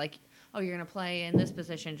I'll be like, oh, you're gonna play in this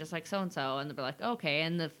position just like so and so, and they'll be like, okay,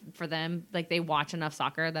 and for them, like they watch enough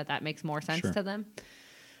soccer that makes more sense to them.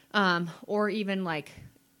 Or even like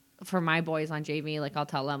for my boys on JV, like I'll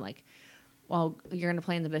tell them like, well, you're going to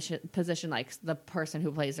play in the position like the person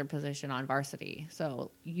who plays their position on varsity.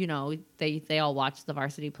 So, they all watch the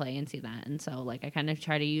varsity play and see that. And so, like, I kind of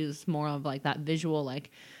try to use more of, like, that visual,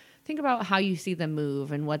 like, think about how you see them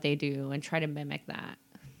move and what they do and try to mimic that.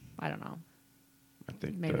 I don't know. I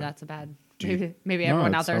think maybe that's a bad... Maybe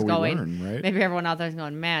everyone out there is going... right? Maybe everyone out there is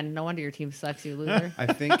going, man, no wonder your team sucks, you loser.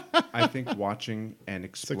 I think watching and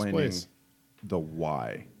explaining the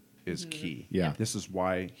why is key. Yeah. This is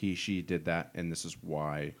why she did that, and this is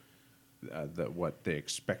why what they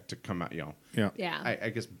expect to come out, Yeah. I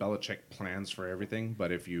guess Belichick plans for everything,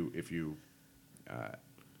 but if you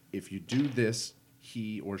if you do this,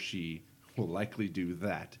 he or she will likely do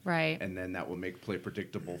that. Right. And then that will make play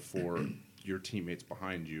predictable for your teammates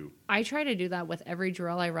behind you. I try to do that with every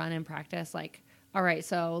drill I run in practice. Like, all right,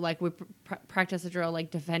 so like we practice a drill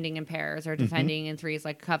like defending in pairs or defending in threes,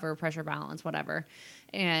 like cover, pressure, balance, whatever.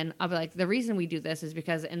 And I'll be like, the reason we do this is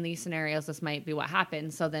because in these scenarios, this might be what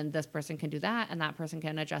happens. So then this person can do that and that person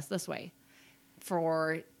can adjust this way.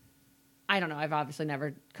 I don't know, I've obviously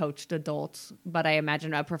never coached adults, but I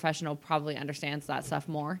imagine a professional probably understands that stuff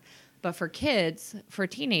more. But for kids, for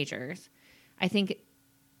teenagers, I think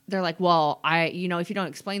they're like, well, if you don't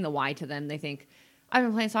explain the why to them, they think, I've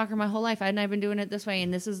been playing soccer my whole life and I've been doing it this way,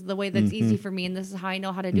 and this is the way that's easy for me, and this is how I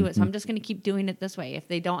know how to do it. So I'm just going to keep doing it this way. If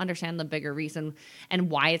they don't understand the bigger reason and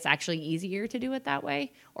why it's actually easier to do it that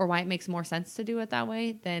way, or why it makes more sense to do it that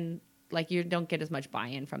way, then like you don't get as much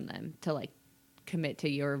buy-in from them to like commit to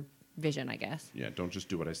your vision, I guess. Yeah, don't just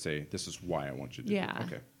do what I say. This is why I want you to do it.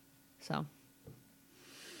 Okay. So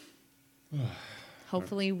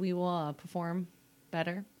hopefully we will perform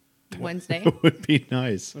better Wednesday. It would be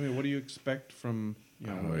nice. I mean, what do you expect from,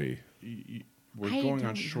 we're going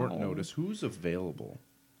on short notice. Who's available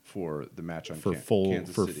for the match on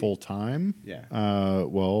Kansas City? full time? Yeah.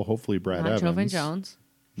 Well, hopefully Brad Evans. Jovan Jones.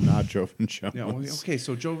 Not Jovan Jones. Yeah, okay,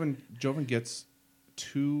 so Jovan gets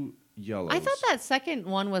 2 yellows. I thought that second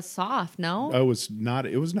one was soft, no? It was not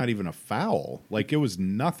even a foul. Like, it was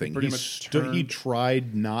nothing. He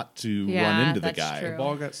tried not to run into the guy. True. The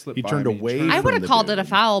ball got slipped He by turned him. away. I would have called it a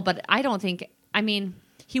foul, but I don't think,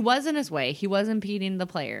 he was in his way. He was impeding the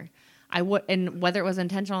player. And whether it was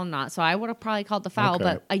intentional or not. So I would have probably called the foul, Okay.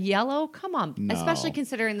 but a yellow, come on. No. Especially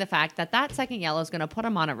considering the fact that second yellow is going to put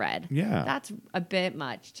him on a red. Yeah. That's a bit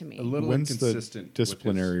much to me. A little When's inconsistent. the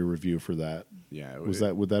disciplinary review for that? Yeah.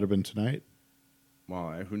 Would that have been tonight?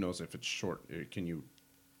 Well, who knows if it's short? Can you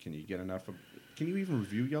get enough of? Can you even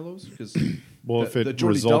review yellows? Because if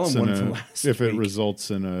it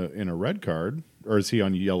results in a red card, or is he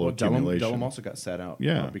on yellow accumulation? Dellum also got sat out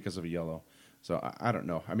because of a yellow. So I don't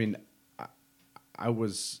know. I mean, I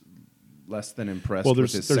was less than impressed. Well,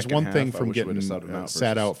 with his there's second one half. thing I from wish we'd getting have subbed him out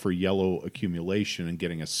sat versus- out for yellow accumulation and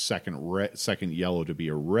getting a second yellow to be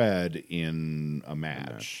a red in a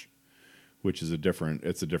match, which is a different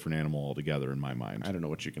animal altogether in my mind. I don't know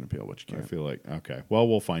what you can appeal, what you can't. I feel like okay. Well,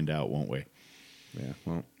 we'll find out, won't we? Yeah.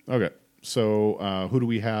 Well. Okay. So who do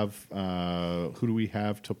we have? Who do we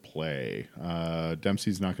have to play?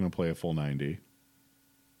 Dempsey's not going to play a full 90.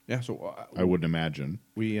 Yeah. So I wouldn't imagine.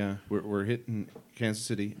 We're hitting Kansas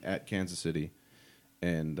City at Kansas City,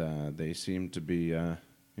 and they seem to be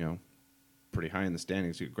pretty high in the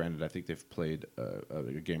standings. Granted, I think they've played a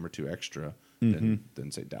game or two extra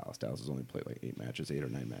than say Dallas. Dallas has only played like 8 or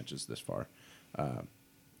 9 matches this far,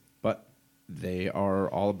 but they are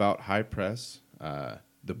all about high press.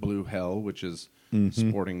 The Blue Hell, which is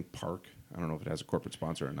Sporting Park. I don't know if it has a corporate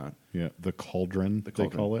sponsor or not. Yeah, the Cauldron. They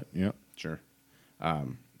call it. Yeah, sure.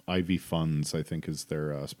 Ivy Funds, I think, is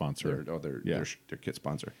their sponsor. Their kit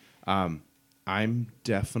sponsor. I'm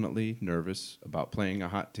definitely nervous about playing a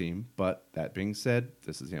hot team, but that being said,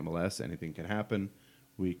 this is the MLS. Anything can happen.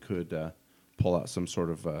 We could pull out some sort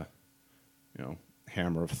of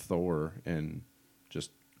hammer of Thor and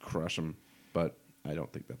just crush them, but I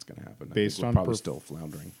don't think that's going to happen. Based on probably still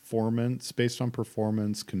floundering. Based on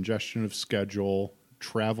performance, congestion of schedule,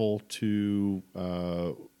 travel to.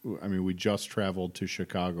 We just traveled to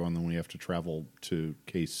Chicago, and then we have to travel to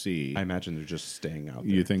KC. I imagine they're just staying out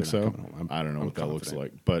there. You think so? I don't know what that looks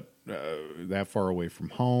like, but that far away from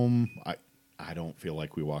home, I don't feel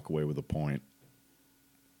like we walk away with a point.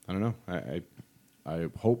 I don't know. I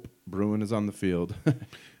hope Bruin is on the field.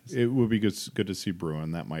 It would be good to see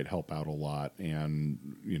Bruin. That might help out a lot, and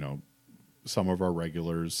some of our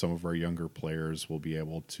regulars, some of our younger players will be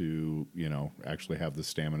able to, actually have the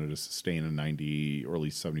stamina to sustain a 90 or at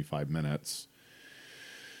least 75 minutes.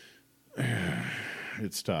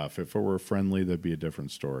 It's tough. If it were friendly, that'd be a different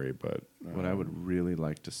story. But what I would really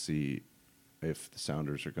like to see, if the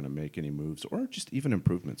Sounders are going to make any moves or just even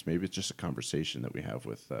improvements, maybe it's just a conversation that we have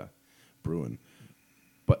with Bruin.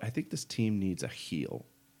 But I think this team needs a heel,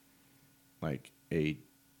 like a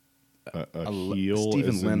heel,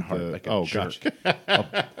 Steven Lenhart, like a jerk,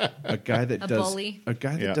 a guy that does bully. a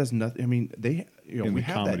guy that does nothing. I mean, we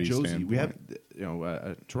have that Josie. Standpoint. We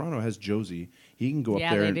have Toronto has Josie. He can go up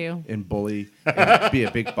Yeah, there they and bully, and be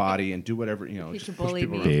a big body and do whatever He just can push bully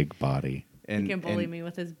people me. around. big body. And, He can bully and me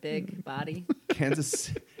with his big body. Kansas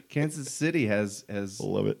City has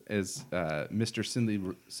Love it. as Mr.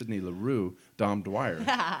 Sidney LaRue, Dom Dwyer.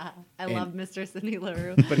 I love Mr. Sidney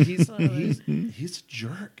LaRue. But he's a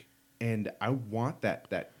jerk, and I want that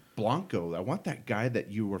Blanco. I want that guy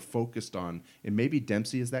that you were focused on, and maybe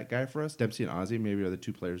Dempsey is that guy for us. Dempsey and Ozzy maybe are the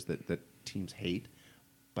two players that teams hate,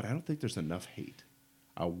 but I don't think there's enough hate.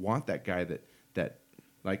 I want that guy that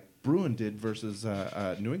like Bruin did versus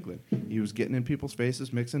New England. He was getting in people's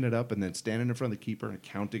faces, mixing it up, and then standing in front of the keeper and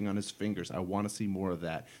counting on his fingers. I want to see more of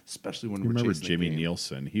that, especially when we're remember chasing Jimmy the game.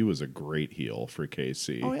 Nielsen? He was a great heel for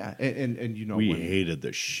KC. Oh yeah, and you know we when hated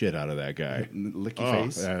the shit out of that guy. licky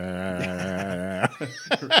face.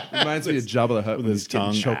 Reminds me of Jabba the Hutt with when his he's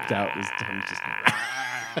getting tongue. choked out. His tongue just.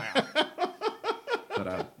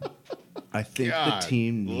 But I think God. the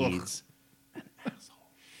team needs an asshole.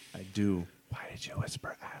 I do. Why did you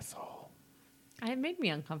whisper asshole? It made me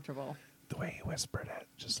uncomfortable. The way you whispered it,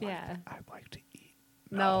 just Yeah. like I'd like to eat.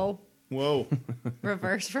 No. Whoa.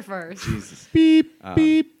 Reverse. Jesus. Beep,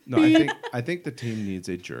 beep. No, I think the team needs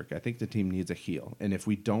a jerk. I think the team needs a heel. And if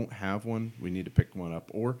we don't have one, we need to pick one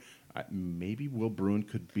up. Or maybe Will Bruin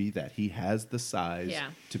could be that. He has the size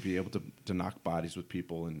to be able to knock bodies with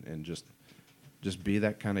people and just be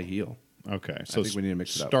that kind of heel. Okay, so think we need to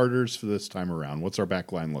mix it up. starters for this time around. What's our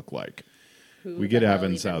back line look like? Who We the get hell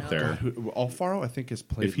Evans even out knows? there. Alfaro, I think, has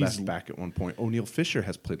played If he's- left back at one point. O'Neal Fisher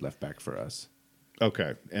has played left back for us.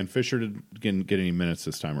 Okay, and Fisher didn't get any minutes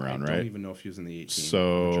this time around, I right? don't even know if he was in the 18.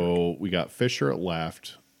 So we got Fisher at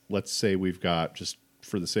left. Let's say we've got, just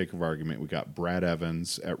for the sake of argument, we got Brad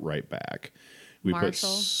Evans at right back. We Marshall,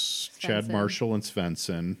 put Chad Svensson. Marshall and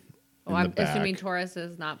Svensson Oh, in I'm the back, assuming Torres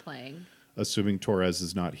is not playing. assuming Torres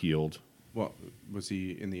is not healed. Well, was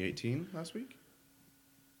he in the 18 last week?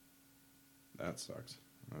 That sucks.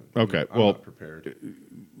 Okay, I'm well- not prepared.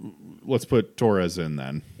 Let's put Torres in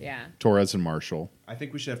then. Yeah. Torres and Marshall. I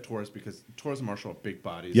think we should have Torres because Torres and Marshall have big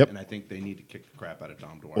bodies, Yep. and I think they need to kick the crap out of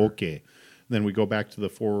Dom Dwyer. Okay. Then we go back to the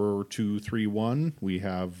 4-2-3-1. We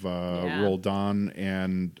have Roldan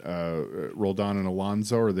and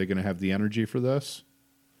Alonso. Are they going to have the energy for this?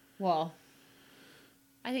 Well,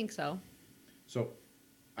 I think so. So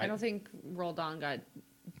I don't think Roldan got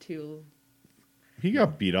too. He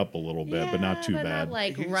got beat up a little bit, but not too but bad. Not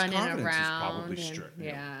like His running confidence is around. probably and- strict, you know.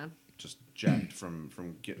 yeah. just jacked from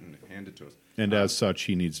getting it handed to us. And as such,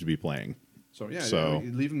 he needs to be playing. So yeah, So,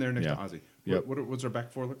 leave him there next yeah. to Ozzy. Yep. What's our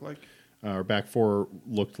back four look like? Our back four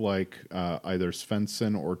looked like either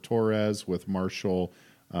Svensson or Torres with Marshall,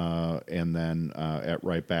 and then at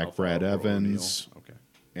right back, Alfaro Brad or Evans. O'Neal? Okay.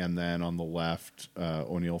 And then on the left,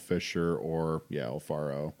 O'Neal Fisher or,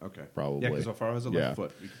 Alfaro. Okay. Probably. Yeah, because Alfaro has a left Yeah.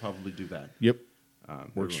 foot. We could probably do that. Yep.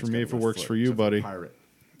 Everyone's Works for got me a if it left works foot, for you, except buddy. Pirate.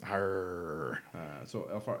 Arr. So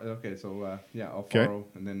Alfaro. Okay, so Alfaro,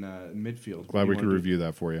 and then midfield. Glad we could review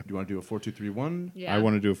that for you. Do you want to do a 4-2-3-1? Yeah. I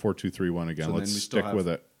want to do a 4-2-3-1 again. So Let's then we still stick have with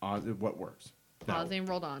it. What works? Now, Ozzy and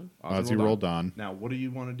Roldan. Ozzy Roldan. Now, what do you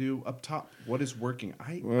want to do up top? What is working?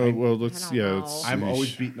 Well, let's. I don't know. I'm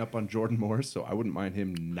always beating up on Jordan Morris, so I wouldn't mind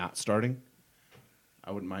him not starting.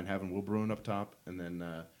 I wouldn't mind having Will Bruin up top, and then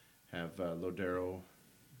have Lodero,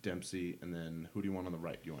 Dempsey, and then who do you want on the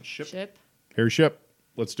right? Do you want Ship? Harry Ship.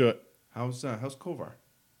 Let's do it. How's Kovar?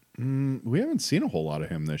 We haven't seen a whole lot of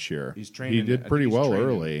him this year. He's training. He I did think pretty he's well training.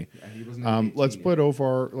 early. Yeah, he wasn't in the Let's 18 put yet.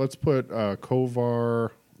 over. Let's put Kovar.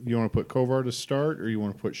 You want to put Kovar to start, or you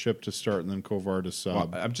want to put Ship to start and then Kovar to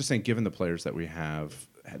sub? Well, I'm just saying, given the players that we had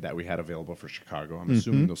available for Chicago, I'm Mm-hmm.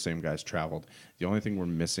 assuming those same guys traveled. The only thing we're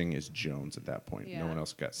missing is Jones at that point. No Yeah. one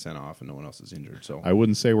else got sent off, and no one else is injured. So, I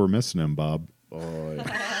wouldn't say we're missing him, Bob.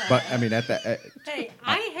 but I mean,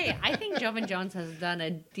 I think Jovan Jones has done a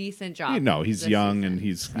decent job. No, he's this young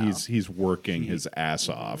season, and he's working his ass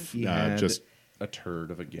off. he had Just a turd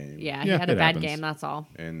of a game. Yeah, Yeah, he had a it bad happens. game. That's all.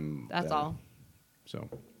 and That's all. So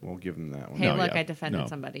we'll give him that one. Hey, no, look, yeah, I defended no.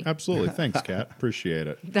 somebody. Absolutely, thanks, Kat. Appreciate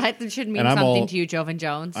it. That should mean And I'm something all- to you, Jovan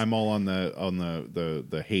Jones. I'm all on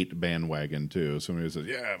the hate bandwagon too. Somebody says,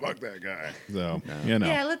 "Yeah, fuck that guy." So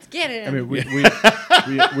Yeah, let's get it. I mean,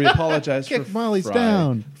 we apologize Kick for Molly's Fry.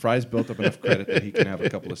 down. Fry's built up enough credit that he can have a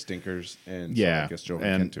couple of stinkers, and so yeah, I guess Jovan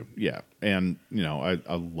and can too. yeah, and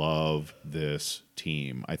I love this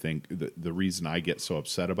team. I think the reason I get so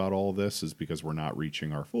upset about all of this is because we're not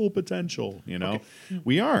reaching our full potential.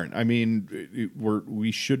 We aren't. I mean,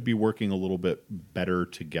 we should be working a little bit better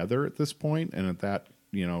together at this point, and at that,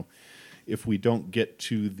 if we don't get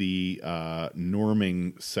to the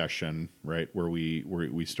norming session, right, where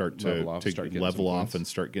we start to Level off, start getting level some off points. and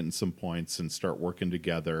start getting some points and start working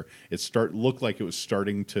together. Looked like it was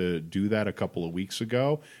starting to do that a couple of weeks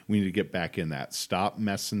ago. We need to get back in that. Stop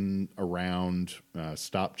messing around.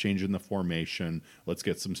 Stop changing the formation. Let's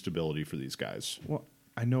get some stability for these guys. Well,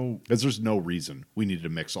 I know Because there's no reason we need to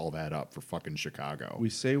mix all that up for fucking Chicago. we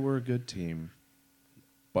say we're a good team,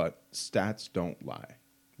 but stats don't lie.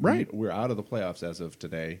 Right. We're out of the playoffs as of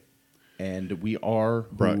today, and we are.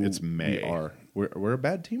 Bro, it's May. We're a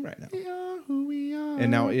bad team right now. We are who we are. And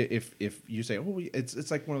now, if you say,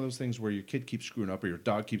 it's like one of those things where your kid keeps screwing up or your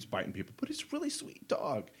dog keeps biting people, but he's a really sweet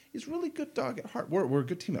dog. He's a really good dog at heart. We're a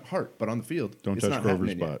good team at heart, but on the field, Don't it's touch not Grover's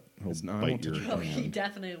happening butt. yet. He'll It's not, I bite won't your touch Oh, your he hand.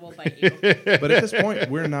 definitely will bite you. But at this point,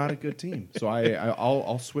 we're not a good team. So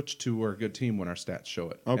I'll switch to we're a good team when our stats show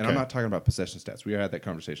it. Okay. And I'm not talking about possession stats. We had that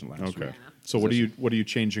conversation last week. Okay. So what are you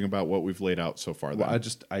changing about what we've laid out so far? Then? Well,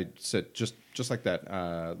 I said just like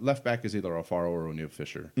that. Left back is either Alfaro or O'Neal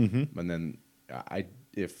Fisher, and then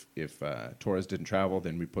if Torres didn't travel,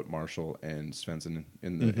 then we put Marshall and Svensson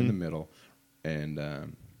in the middle,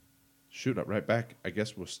 and shoot up right back. I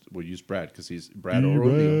guess we'll use Brad because he's Brad or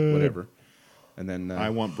O'Neal, whatever. And then I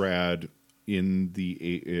want Brad in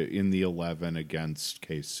the 11 against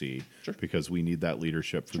KC because we need that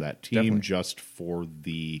leadership for that team, definitely.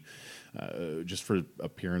 just for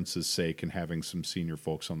appearances' sake and having some senior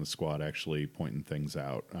folks on the squad actually pointing things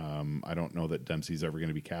out. I don't know that Dempsey's ever going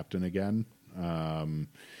to be captain again.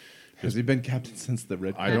 Has he been captain since the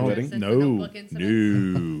red I card don't wedding? Since the notebook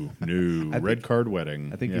incident? No. Red card wedding.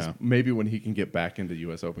 I think yeah. he's maybe when he can get back into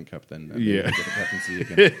U.S. Open Cup, then maybe Yeah. he'll get the captaincy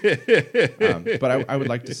again. But I would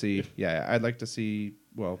like to see, I'd like to see,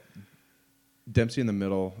 Dempsey in the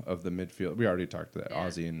middle of the midfield. We already talked to that. Yeah.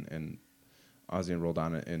 Ozzy and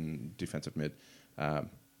Roldan in defensive mid.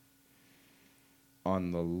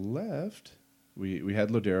 On the left, we had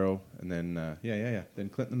Lodero, and then then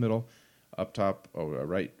Clint in the middle, up top.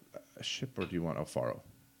 Right, Ship, or do you want Alfaro?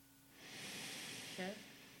 Okay.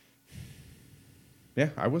 Yeah,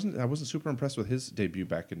 I wasn't super impressed with his debut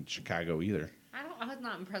back in Chicago either. I was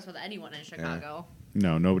not impressed with anyone in Chicago.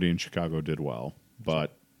 No, nobody in Chicago did well,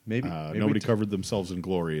 but Maybe nobody covered themselves in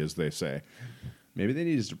glory, as they say. Maybe they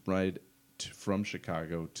needed to ride from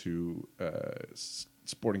Chicago to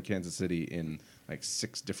Sporting Kansas City in like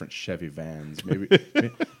 6 different Chevy vans. Maybe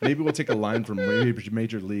we'll take a line from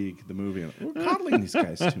Major League, the movie. And we're coddling these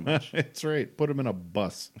guys too much. That's right. Put them in a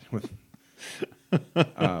bus.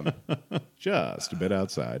 Just a bit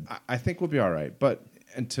outside. I think we'll be all right, but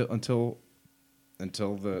until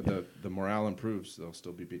the morale improves, there'll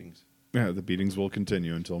still be beatings. Yeah, the beatings will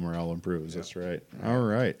continue until morale improves. That's right. All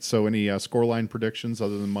right. So, any scoreline predictions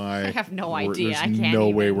other than my? I have no idea. There's I can't no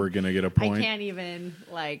way even- we're going to get a point. I can't even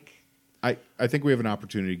I think we have an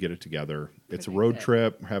opportunity to get it together. It's a road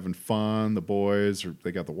trip, we're having fun. The boys,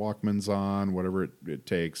 they got the Walkmans on, whatever it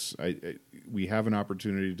takes. We have an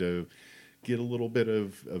opportunity to get a little bit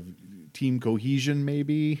of team cohesion,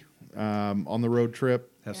 maybe on the road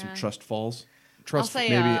trip. Have some trust falls. I'll say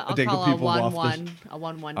maybe I'll take call the a people off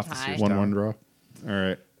 1-1 off the tie. series. 1-1 draw. All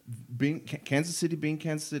right. Kansas City being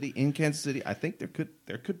Kansas City in Kansas City, I think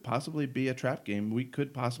there could possibly be a trap game. We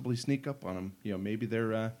could possibly sneak up on them. Maybe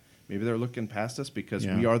they're looking past us because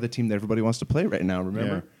we are the team that everybody wants to play right now.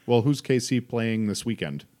 Remember? Yeah. Well, who's KC playing this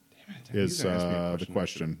weekend? Is You gotta ask me a the question.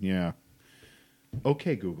 question? Yeah.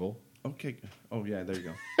 Okay, Google. Okay. Oh yeah, there you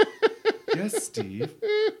go. Yes, Steve.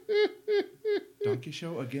 Donkey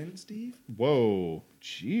Show again, Steve? Whoa,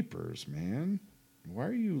 jeepers, man! Why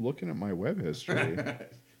are you looking at my web history?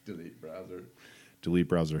 Delete browser. Delete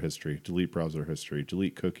browser history. Delete browser history.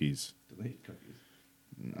 Delete cookies. Delete cookies.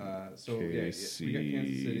 So we got Kansas City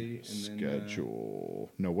and then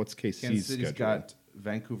schedule. No, what's KC's Kansas City's schedule? got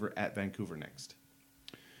Vancouver at Vancouver next,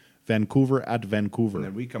 Vancouver at Vancouver. and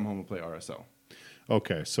then we come home and play RSL.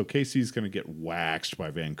 Okay, so KC's going to get waxed by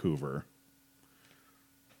Vancouver.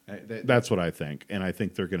 They- That's what I think, and I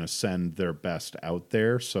think they're going to send their best out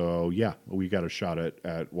there. So yeah, we got a shot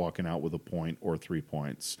at walking out with a point or 3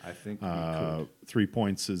 points. I think we could. 3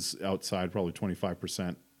 points is outside probably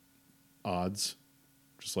 25% odds,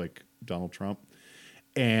 just like Donald Trump.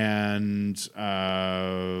 And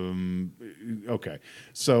okay,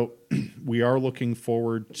 so we are looking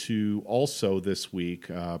forward to also this week,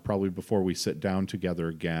 probably before we sit down together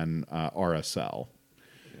again, RSL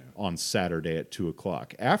on Saturday at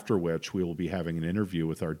 2:00. After which we will be having an interview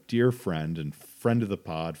with our dear friend and friend of the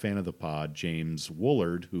pod, fan of the pod, James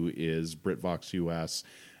Woolard, who is BritVox US,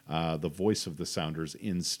 the voice of the Sounders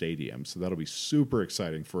in stadium. So that'll be super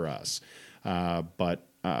exciting for us. But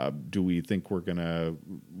do we think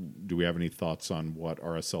do we have any thoughts on what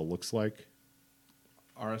RSL looks like?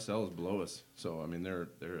 RSL is below us, so I mean they're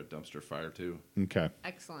a dumpster fire too. Okay.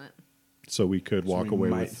 Excellent. So we could walk we away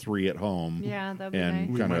might- with 3 at home. Yeah, that'd be and nice.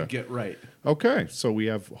 We kinda- might get right. Okay, so we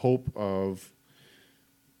have hope of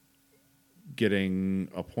getting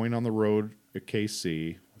a point on the road at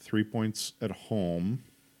KC, 3 points at home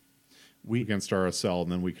against RSL,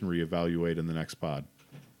 and then we can reevaluate in the next pod.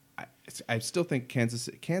 I still think Kansas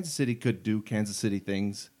City could do Kansas City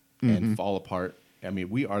things and fall apart. I mean,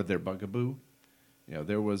 we are their bugaboo. You know,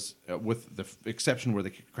 there was, with the exception where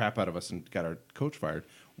they kicked crap out of us and got our coach fired,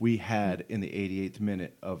 we had in the 88th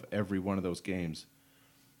minute of every one of those games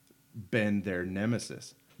been their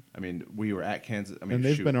nemesis. I mean, we were at Kansas. I mean, and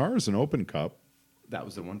they've been ours in Open Cup. That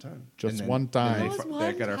was the one time. Just one time.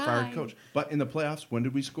 They got our fired coach. But in the playoffs, when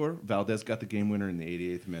did we score? Valdez got the game winner in the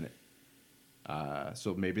 88th minute.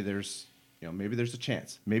 So maybe there's a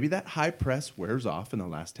chance. Maybe that high press wears off in the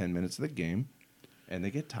last 10 minutes of the game, and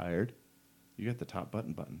they get tired. You got the top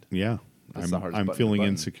button buttoned. Yeah. I'm feeling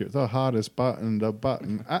insecure. The hottest button, the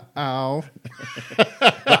button. Uh-oh.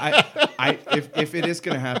 If it is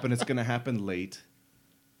going to happen, it's going to happen late.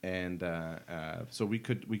 And so we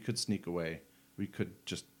could sneak away. We could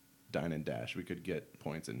just dine and dash. We could get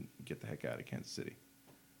points and get the heck out of Kansas City.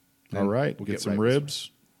 All right. We'll get some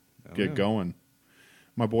ribs. Get going.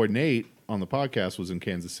 My boy Nate on the podcast was in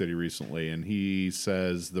Kansas City recently, and he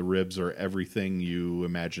says the ribs are everything you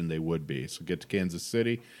imagine they would be. So get to Kansas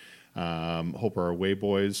City. Hope our away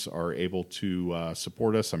boys are able to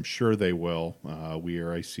support us. I'm sure they will. We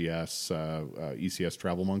are ECS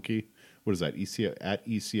Travel Monkey. What is that? At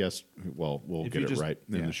ECS. Well, we'll get it right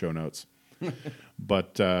in the show notes.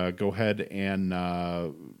 But go ahead and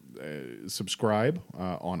subscribe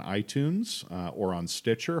on iTunes or on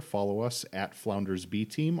Stitcher. Follow us at Flounders B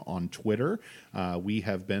Team on Twitter. We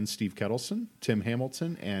have been Steve Kettleson, Tim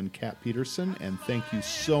Hamilton, and Kat Peterson. And thank you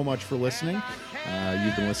so much for listening.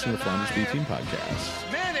 You've been listening to the Flounders B Team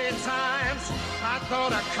podcast. Many times I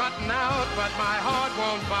thought of cutting out, but my heart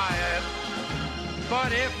won't buy it.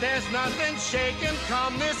 But if there's nothing shaking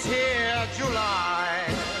come this here July,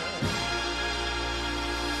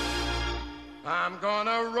 I'm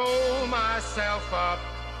gonna roll myself up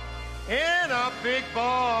in a big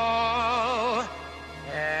ball